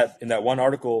 But that in that one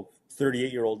article,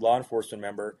 38-year-old law enforcement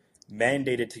member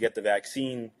mandated to get the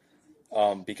vaccine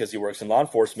because he works in law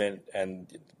enforcement,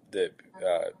 and the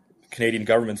Canadian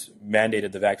government's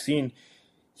mandated the vaccine.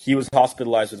 He was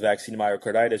hospitalized with vaccine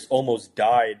myocarditis, almost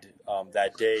died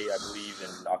that day, I believe,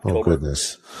 in Oh, October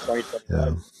goodness.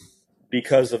 2021. Yeah.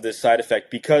 Because of this side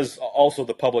effect, because also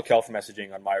the public health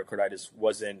messaging on myocarditis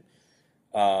wasn't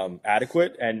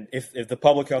adequate. And if the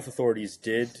public health authorities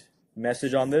did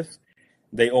message on this,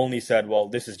 they only said, well,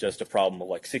 this is just a problem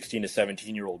of 16 to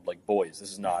 17-year-old boys.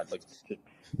 This is not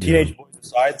teenage boys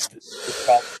aside, this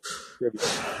problem is trivial.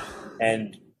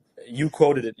 And you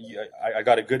quoted it. I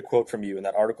got a good quote from you in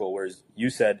that article where you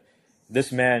said,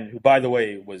 this man, who, by the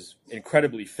way, was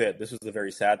incredibly fit, this was the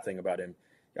very sad thing about him.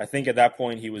 I think at that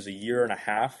point he was a year and a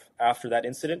half after that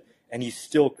incident, and he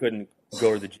still couldn't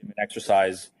go to the gym and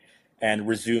exercise and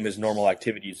resume his normal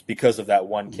activities because of that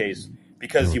one case,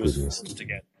 because he was forced to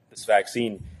get this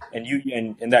vaccine. And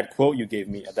in that quote you gave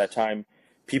me at that time,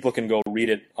 people can go read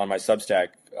it on my Substack,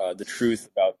 The Truth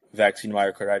About Vaccine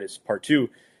Myocarditis, Part 2.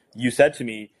 You said to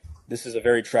me, this is a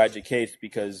very tragic case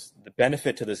because the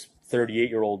benefit to this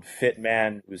 38-year-old fit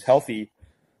man who's healthy,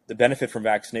 the benefit from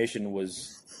vaccination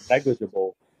was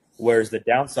negligible, whereas the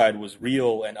downside was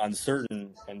real and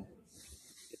uncertain, and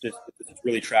it's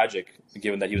really tragic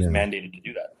given that he was mandated to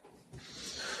do that.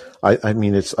 I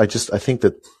mean, I think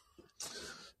that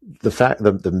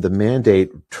the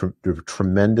mandate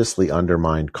tremendously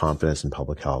undermined confidence in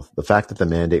public health. The fact that the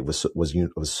mandate was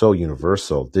so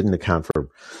universal didn't account for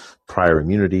prior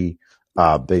immunity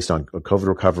based on COVID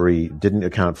recovery, didn't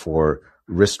account for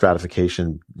risk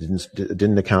stratification,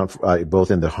 didn't account for,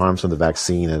 both in the harms from the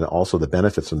vaccine and also the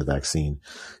benefits from the vaccine.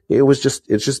 It's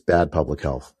just bad public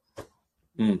health.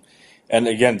 Mm. And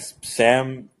again,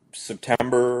 Sam,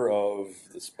 September of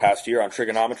this past year on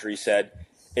trigonometry said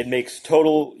it makes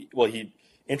total. Well,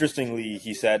 interestingly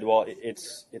he said, well, it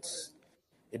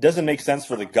doesn't make sense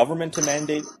for the government to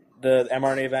mandate the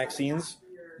mRNA vaccines,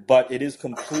 but it is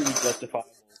completely justifiable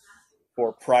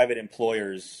for private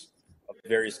employers of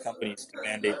various companies to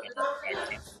mandate mRNA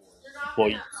vaccines for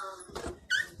employees.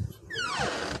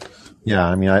 Yeah,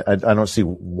 I mean, I don't see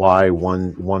why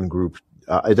one group.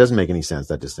 It doesn't make any sense,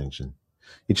 that distinction.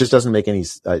 It just doesn't make any.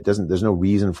 It doesn't. There's no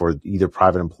reason for either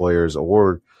private employers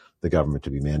or the government to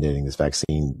be mandating this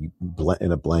vaccine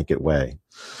in a blanket way.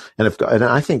 And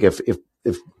I think if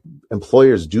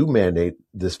employers do mandate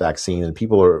this vaccine and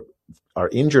people are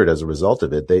injured as a result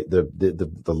of it,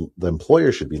 the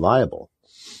employer should be liable.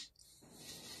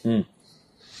 Mm.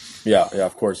 Yeah,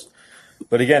 of course.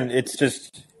 But again, it's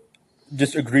just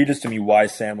egregious to me why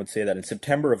Sam would say that in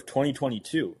September of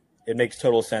 2022. It makes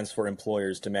total sense for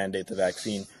employers to mandate the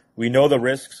vaccine. We know the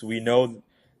risks. We know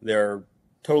they're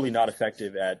totally not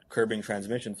effective at curbing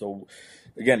transmission. So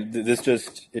again,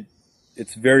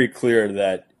 it's very clear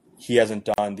that he hasn't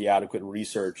done the adequate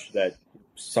research that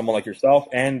someone like yourself,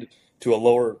 and to a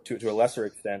lesser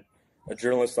extent, a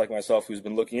journalist like myself who's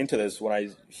been looking into this. When I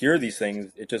hear these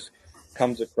things, it just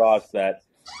comes across that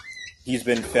he's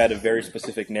been fed a very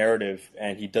specific narrative,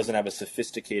 and he doesn't have a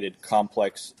sophisticated,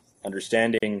 complex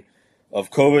understanding of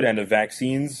COVID and of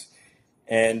vaccines.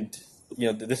 And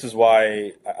this is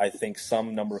why I think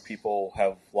some number of people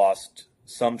have lost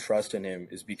some trust in him,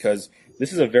 is because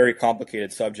this is a very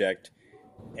complicated subject,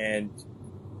 and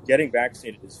getting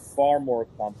vaccinated is far more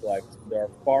complex. There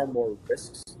are far more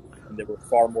risks, and there were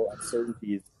far more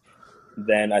uncertainties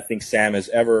than I think Sam has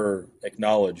ever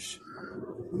acknowledged.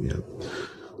 Yeah.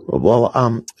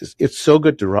 Well, it's so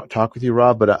good to talk with you,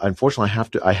 Rob, but unfortunately,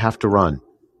 I have to run.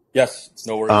 Yes,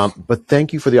 no worries. But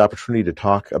thank you for the opportunity to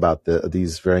talk about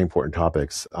these very important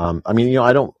topics. I mean,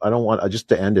 I don't want just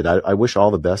to end it. I wish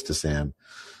all the best to Sam,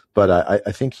 but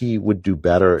I think he would do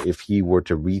better if he were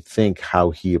to rethink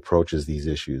how he approaches these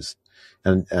issues,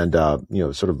 and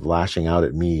sort of lashing out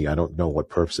at me. I don't know what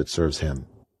purpose it serves him.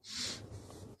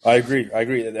 I agree,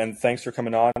 and thanks for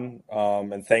coming on,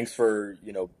 and thanks for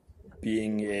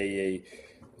being a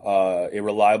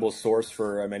reliable source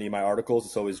for many of my articles.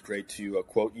 It's always great to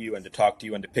quote you and to talk to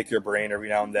you and to pick your brain every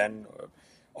now and then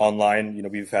online.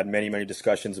 We've had many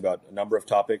discussions about a number of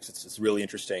topics. It's really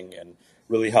interesting and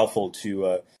really helpful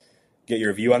to get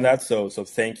your view on that. So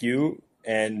thank you.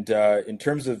 And in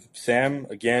terms of Sam,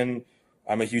 again,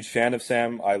 I'm a huge fan of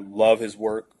Sam. I love his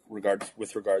work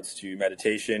with regards to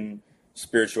meditation,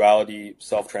 spirituality,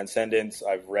 self-transcendence.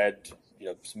 I've read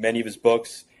many of his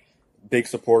books. Big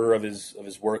supporter of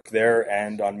his work there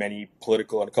and on many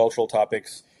political and cultural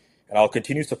topics, and I'll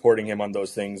continue supporting him on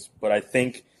those things. But I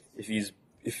think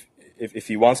if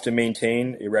he wants to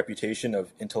maintain a reputation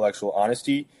of intellectual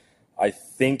honesty, I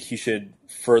think he should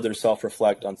further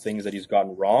self-reflect on things that he's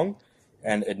gotten wrong,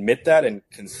 and admit that and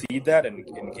concede that and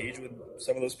engage with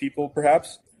some of those people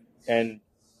perhaps, and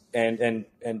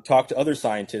talk to other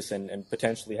scientists and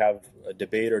potentially have a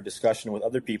debate or discussion with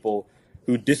other people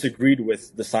who disagreed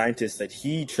with the scientists that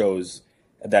he chose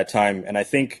at that time. And I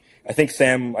think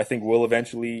Sam will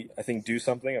eventually do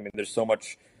something. I mean, there's so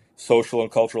much social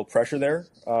and cultural pressure there,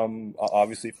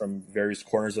 obviously from various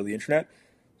corners of the internet.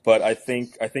 But I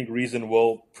think reason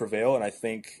will prevail, and I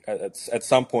think at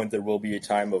some point there will be a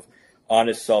time of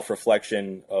honest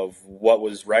self-reflection of what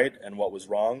was right and what was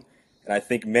wrong. And I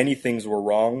think many things were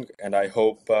wrong, and I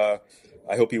hope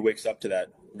he wakes up to that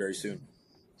very soon.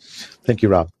 Thank you,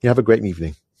 Rob. You have a great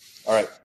evening. All right.